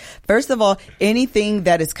powders. First of all, anything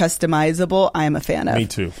that is customizable, I am a fan of. Me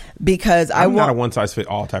too. Because I'm not a want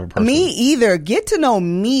one-size-fit-all type of person. me either. Get to know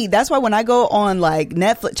me. That's why when I go on like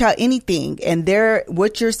Netflix, child, anything, and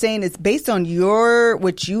what you're saying is based on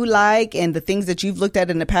what you like and the things that you've looked at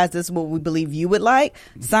in the past. This is what we believe you would like.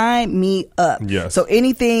 Sign me up. Yes. So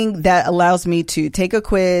anything that allows me to take a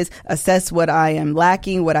quiz, assess what I am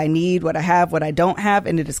lacking, what I need, what I have, what I don't have,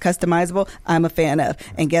 and it is customizable, I'm a fan of.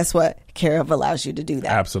 And guess what? Care of allows you to do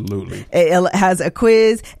that. Absolutely. It has a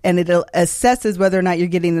quiz and it assesses whether or not you're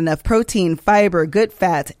getting enough protein, fiber, good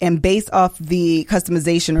fats, and based off the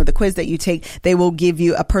customization or the quiz that you take, they will give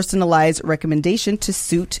you a personalized recommendation to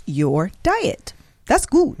suit your diet. That's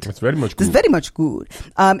good. It's very much That's good. very much good.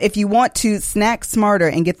 If you want to snack smarter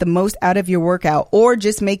and get the most out of your workout, or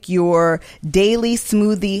just make your daily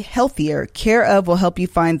smoothie healthier, Care of will help you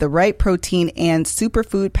find the right protein and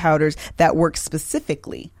superfood powders that work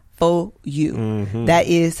specifically for you. That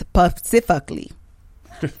is specifically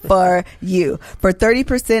for you. For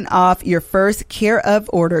 30% off your first Care of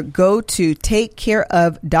order, go to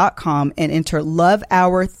takecareof.com and enter Love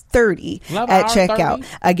Hour 30 at checkout.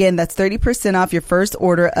 Again, that's 30% off your first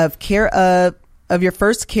order of your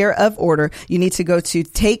first Care of order. You need to go to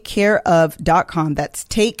takecareof.com. That's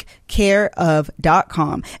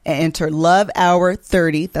takecareof.com and enter Love Hour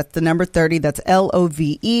 30. That's the number 30. That's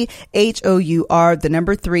LOVEHOUR, the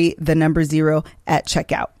number 3, the number 0 at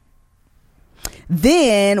checkout.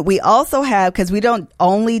 Then we also have, because we don't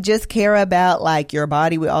only just care about like your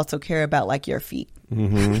body, we also care about like your feet.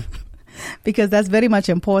 Because that's very much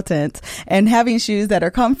important. And having shoes that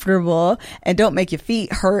are comfortable and don't make your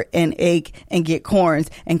feet hurt and ache and get corns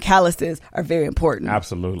and calluses are very important.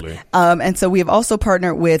 Absolutely. And so we have also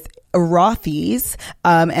partnered with Rothy's,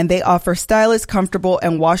 and they offer stylish, comfortable,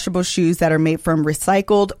 and washable shoes that are made from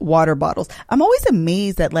recycled water bottles. I'm always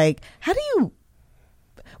amazed at like,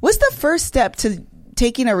 what's the first step to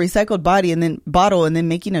taking a recycled bottle and then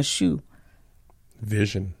making a shoe?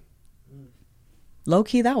 Vision. Low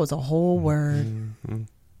key, that was a whole word.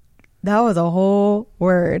 That was a whole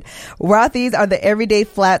word. Rothy's are the everyday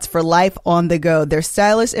flats for life on the go. They're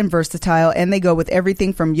stylish and versatile, and they go with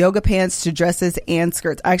everything from yoga pants to dresses and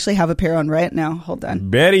skirts. I actually have a pair on right now. Hold on.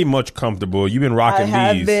 Very much comfortable. You've been rocking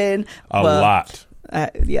these a lot.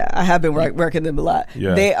 Yeah, I have been working them a lot.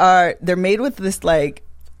 Yeah. They're made with this like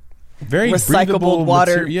very recyclable breathable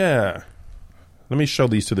water. Yeah. Let me show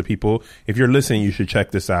these to the people. If you're listening, you should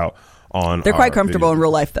check this out. They're quite comfortable in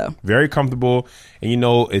real life, though. Very comfortable, and you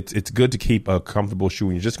know it's good to keep a comfortable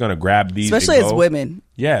shoe. You're just gonna grab these, especially as women.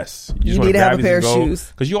 Yes, you need to have a pair of shoes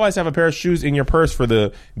because you always have a pair of shoes in your purse for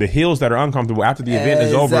the heels that are uncomfortable after the event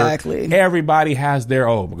is over. Exactly. Everybody has their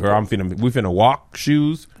girl. We finna walk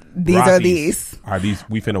shoes. These Rothy's are these.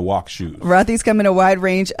 We finna walk shoes. Rothy's come in a wide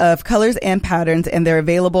range of colors and patterns, and they're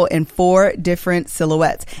available in 4 different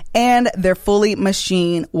silhouettes, and they're fully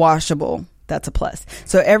machine washable. That's a plus.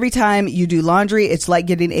 So every time you do laundry, it's like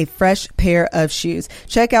getting a fresh pair of shoes.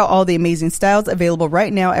 Check out all the amazing styles available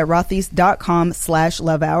right now at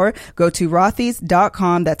rothys.com/lovehour. Go to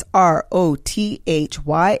rothys.com. That's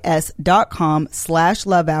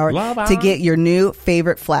ROTHYS.com/lovehour to get your new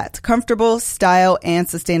favorite flats. Comfortable, style, and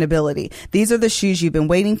sustainability. These are the shoes you've been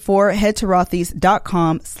waiting for. Head to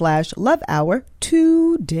rothys.com/lovehour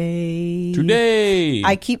today.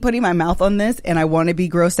 I keep putting my mouth on this and I want to be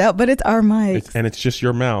grossed out, but it's our mic. And it's just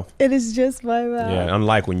your mouth. It is just my mouth. Yeah,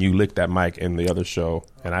 unlike when you licked that mic in the other show,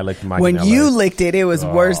 and I licked the mic. When you licked it, it was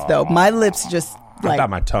worse though. My lips just I thought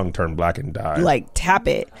my tongue turned black and died. Like tap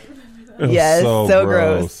it. Yes, so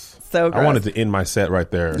gross. So gross. I wanted to end my set right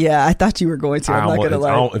there. Yeah, I thought you were going to. I'm not gonna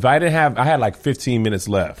lie. If I didn't have, I had like 15 minutes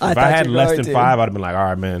left. If I had less than 5, I'd have been like, all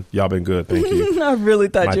right, man, y'all been good. Thank you. I really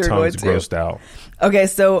thought you were going to. My tongue's grossed out. Okay,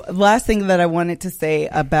 so last thing that I wanted to say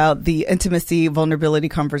about the intimacy, vulnerability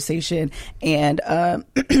conversation, and at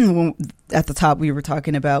the top we were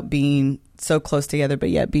talking about being so close together,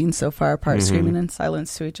 but yet being so far apart, screaming in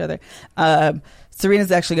silence to each other.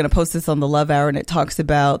 Serena's actually going to post this on the Love Hour, and it talks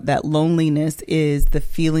about that loneliness is the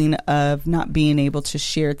feeling of not being able to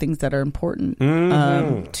share things that are important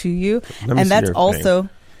to you, and that's also.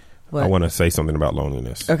 What? I want to say something about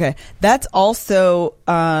loneliness. Okay. That's also,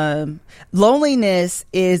 loneliness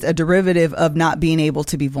is a derivative of not being able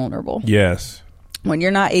to be vulnerable. Yes. When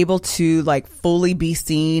you're not able to like fully be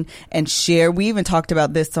seen and share. We even talked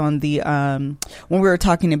about this on the, when we were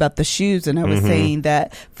talking about the shoes, and I was saying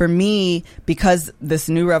that for me, because this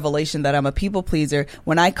new revelation that I'm a people pleaser,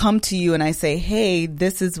 when I come to you and I say, hey,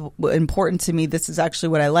 this is important to me, this is actually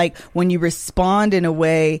what I like, when you respond in a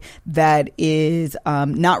way that is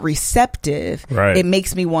not receptive, it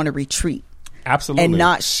makes me want to retreat. Absolutely. And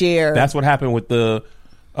not share. That's what happened with the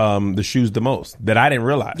shoes the most, that I didn't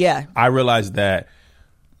realize. Yeah. I realized that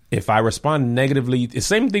if I respond negatively, the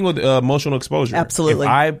same thing with emotional exposure. Absolutely.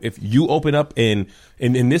 If you open up and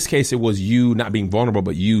in this case, it was you not being vulnerable,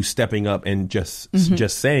 but you stepping up and just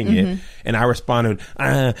saying it. And I responded,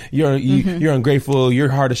 you're ungrateful. You're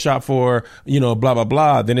hard to shop for, blah, blah,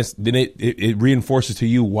 blah. Then it reinforces to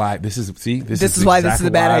you why this is why this is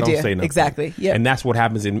a bad idea. Exactly. Yeah. And that's what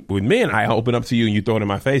happens with men. I open up to you and you throw it in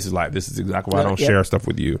my face. It's like, this is exactly why I don't share stuff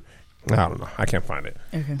with you. I don't know. I can't find it.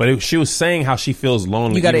 Okay. But she was saying how she feels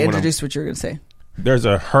lonely. You got to introduce what you're going to say. There's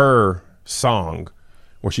a Her song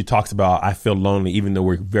where she talks about, I feel lonely even though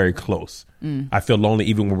we're very close. I feel lonely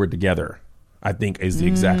even when we're together. I think is the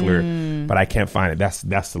exact lyric, but I can't find it. That's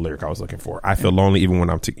the lyric I was looking for. I feel lonely even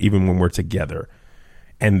when we're together.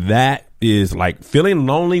 And that is like feeling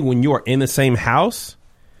lonely when you are in the same house.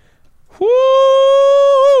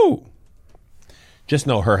 Whoo! Just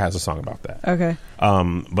know Her has a song about that. Okay.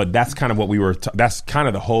 But that's kind of what we were. That's kind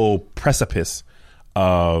of the whole precipice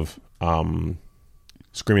of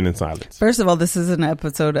Screaming in Silence. First of all, this is an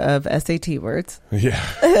episode of SAT words. Yeah.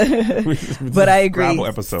 But I agree. Scrabble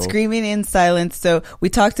episode. Screaming in Silence. So we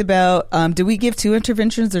talked about, did we give 2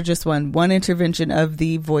 interventions or just one? One intervention of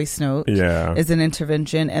the voice note is an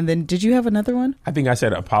intervention. And then did you have another one? I think I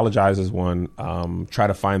said apologize is one. Try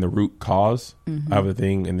to find the root cause of the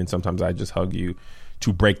thing. And then sometimes I just hug you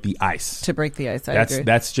to break the ice. To break the ice, I agree.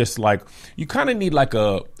 That's just like, you kind of need like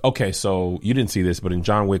okay, so you didn't see this, but in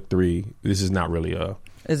John Wick 3, this is not really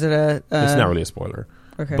Is it a... it's not really a spoiler.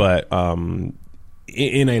 Okay. But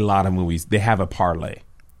in a lot of movies, they have a parlay.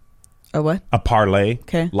 A what? A parlay.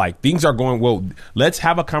 Okay. Like things are going, well, let's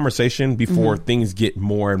have a conversation before things get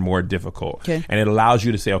more and more difficult. Okay. And it allows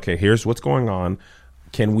you to say, okay, here's what's going on.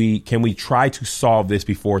 Can we try to solve this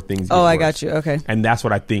before things get worse? I got you. Okay. And that's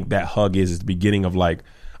what I think that hug is the beginning of like,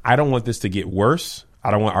 I don't want this to get worse.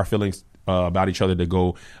 I don't want our feelings about each other to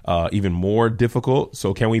go even more difficult.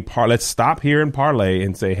 So can we let's stop here and parlay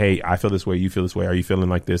and say, hey, I feel this way. You feel this way. Are you feeling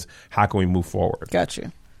like this? How can we move forward? Got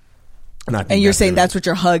you. And you're saying that's what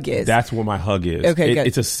your hug is? That's what my hug is. Okay, good.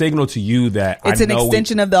 It's a signal to you that it's an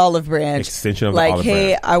extension of the olive branch. Extension of like, the olive hey,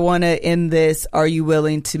 branch. I want to end this. Are you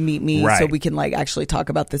willing to meet me Right. so we can like actually talk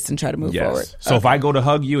about this and try to move forward? So if I go to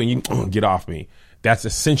hug you and you get off me, that's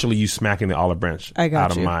essentially you smacking the olive branch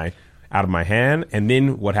out of my hand. And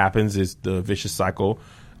then what happens is the vicious cycle.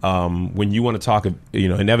 When you want to talk,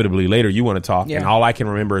 inevitably later you want to talk, and all I can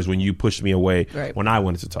remember is when you pushed me away when I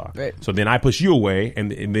wanted to talk. Right. So then I push you away,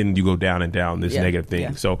 and then you go down and down this negative thing.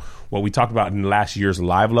 Yeah. So what we talked about in last year's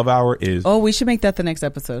live love hour is we should make that the next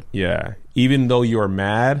episode. Yeah, even though you are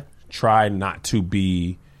mad, try to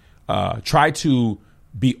be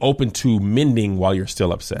open to mending while you're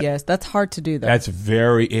still upset. Yes, that's hard to do though.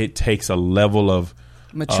 It takes a level of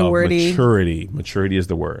maturity. Maturity is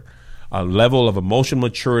the word. A level of emotional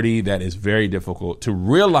maturity that is very difficult to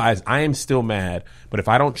realize. I am still mad, but if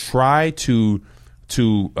I don't try to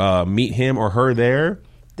meet him or her there,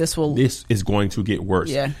 this is going to get worse.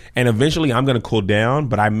 Yeah. And eventually I'm going to cool down,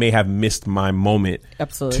 but I may have missed my moment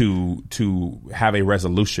to have a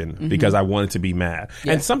resolution because I wanted to be mad.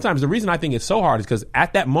 Yeah. And sometimes the reason I think it's so hard is because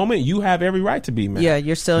at that moment you have every right to be mad. Yeah,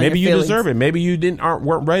 you're still maybe in your you feelings. deserve it. Maybe you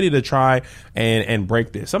weren't ready to try and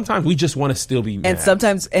break this. Sometimes we just want to still be mad.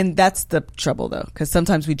 And that's the trouble though, because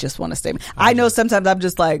sometimes we just want to stay mad. I know sometimes I'm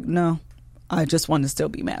just like, no, I just want to still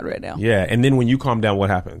be mad right now. Yeah, and then when you calm down, what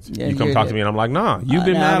happens? Yeah, you come talk to me and I'm like, nah, you've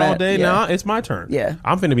been mad all day. Yeah. Nah, it's my turn. Yeah.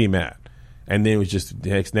 I'm finna be mad. And then it was just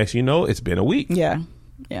next you know, it's been a week. Yeah.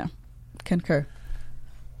 Concur.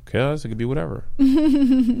 Because it could be whatever.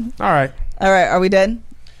 All right. Are we done?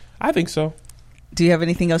 I think so. Do you have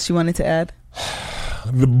anything else you wanted to add?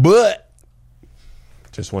 The butt.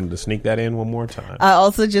 Just wanted to sneak that in one more time. I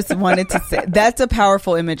also just wanted to say that's a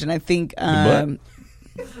powerful image, and I think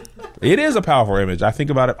it is a powerful image. I think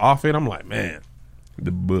about it often. I'm like, man,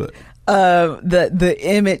 the butt. The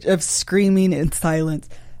image of screaming in silence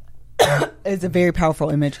is a very powerful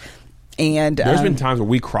image. And there's been times where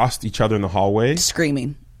we crossed each other in the hallway,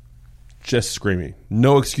 screaming, just screaming.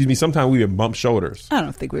 No, excuse me. Sometimes we even bump shoulders. I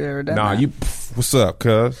don't think we've ever done that. What's up,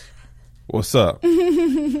 cuz? What's up?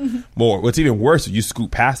 More. What's even worse is you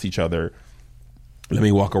scoot past each other. Let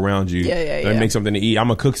me walk around you. Let me make something to eat. I'm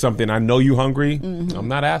going to cook something. I know you hungry. Mm-hmm. I'm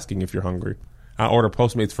not asking if you're hungry. I order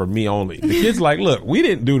Postmates for me only. The kid's like, look, we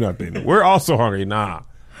didn't do nothing. We're also hungry. Nah.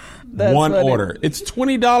 That's one funny. Order. It's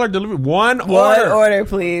 $20 delivery. One order. One order,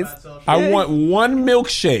 please. I want one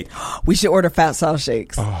milkshake. We should order Fat Sal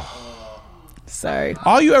shakes. Oh. Sorry.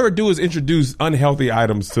 All you ever do is introduce unhealthy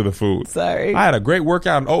items to the food. Sorry. I had a great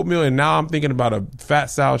workout in oatmeal, and now I'm thinking about a Fat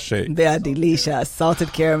Sal shake. They are delicious.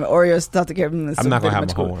 Salted caramel, Oreo salted caramel. I'm not going to have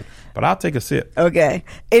a whole one, but I'll take a sip. Okay.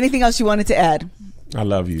 Anything else you wanted to add? I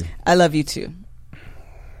love you. I love you too.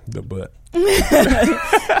 The butt.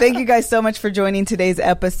 Thank you guys so much for joining today's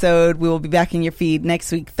episode. We will be back in your feed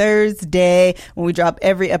next week, Thursday, when we drop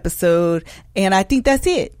every episode. And I think that's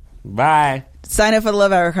it. Bye. Sign up for the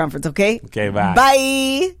Love Hour Conference, okay? Okay, bye.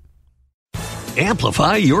 Bye.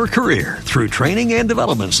 Amplify your career through training and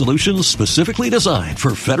development solutions specifically designed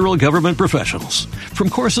for federal government professionals. From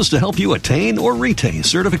courses to help you attain or retain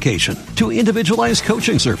certification, to individualized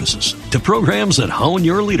coaching services, to programs that hone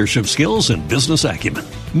your leadership skills and business acumen,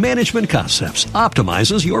 Management Concepts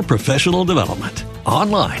optimizes your professional development.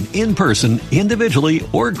 Online, in person, individually,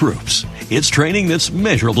 or groups. It's training that's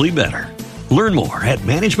measurably better. Learn more at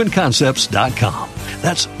managementconcepts.com.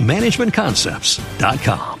 That's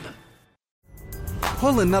managementconcepts.com.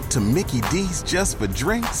 Pulling up to Mickey D's just for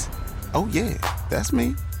drinks? Oh yeah, that's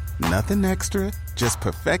me. Nothing extra, just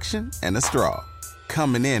perfection and a straw.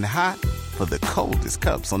 Coming in hot for the coldest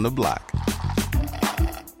cups on the block.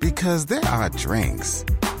 Because there are drinks.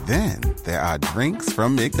 Then there are drinks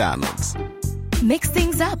from McDonald's. Mix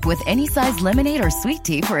things up with any size lemonade or sweet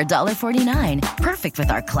tea for $1.49. Perfect with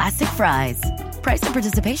our classic fries. Price and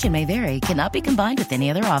participation may vary. Cannot be combined with any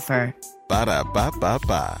other offer.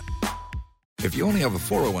 Ba-da-ba-ba-ba. If you only have a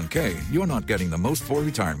 401k, you're not getting the most for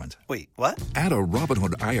retirement. Wait, what? Add a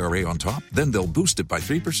Robinhood IRA on top, then they'll boost it by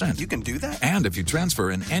 3%. You can do that? And if you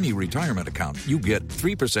transfer in any retirement account, you get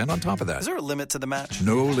 3% on top of that. Is there a limit to the match?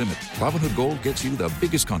 No limit. Robinhood Gold gets you the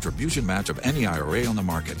biggest contribution match of any IRA on the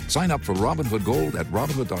market. Sign up for Robinhood Gold at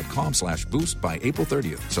Robinhood.com/boost by April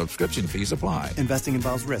 30th. Subscription fees apply. Investing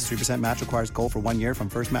involves risk. 3% match requires gold for 1 year from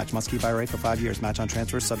first match. Must keep IRA for 5 years. Match on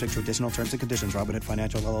transfers subject to additional terms and conditions. Robinhood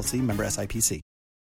Financial LLC, member SIPC.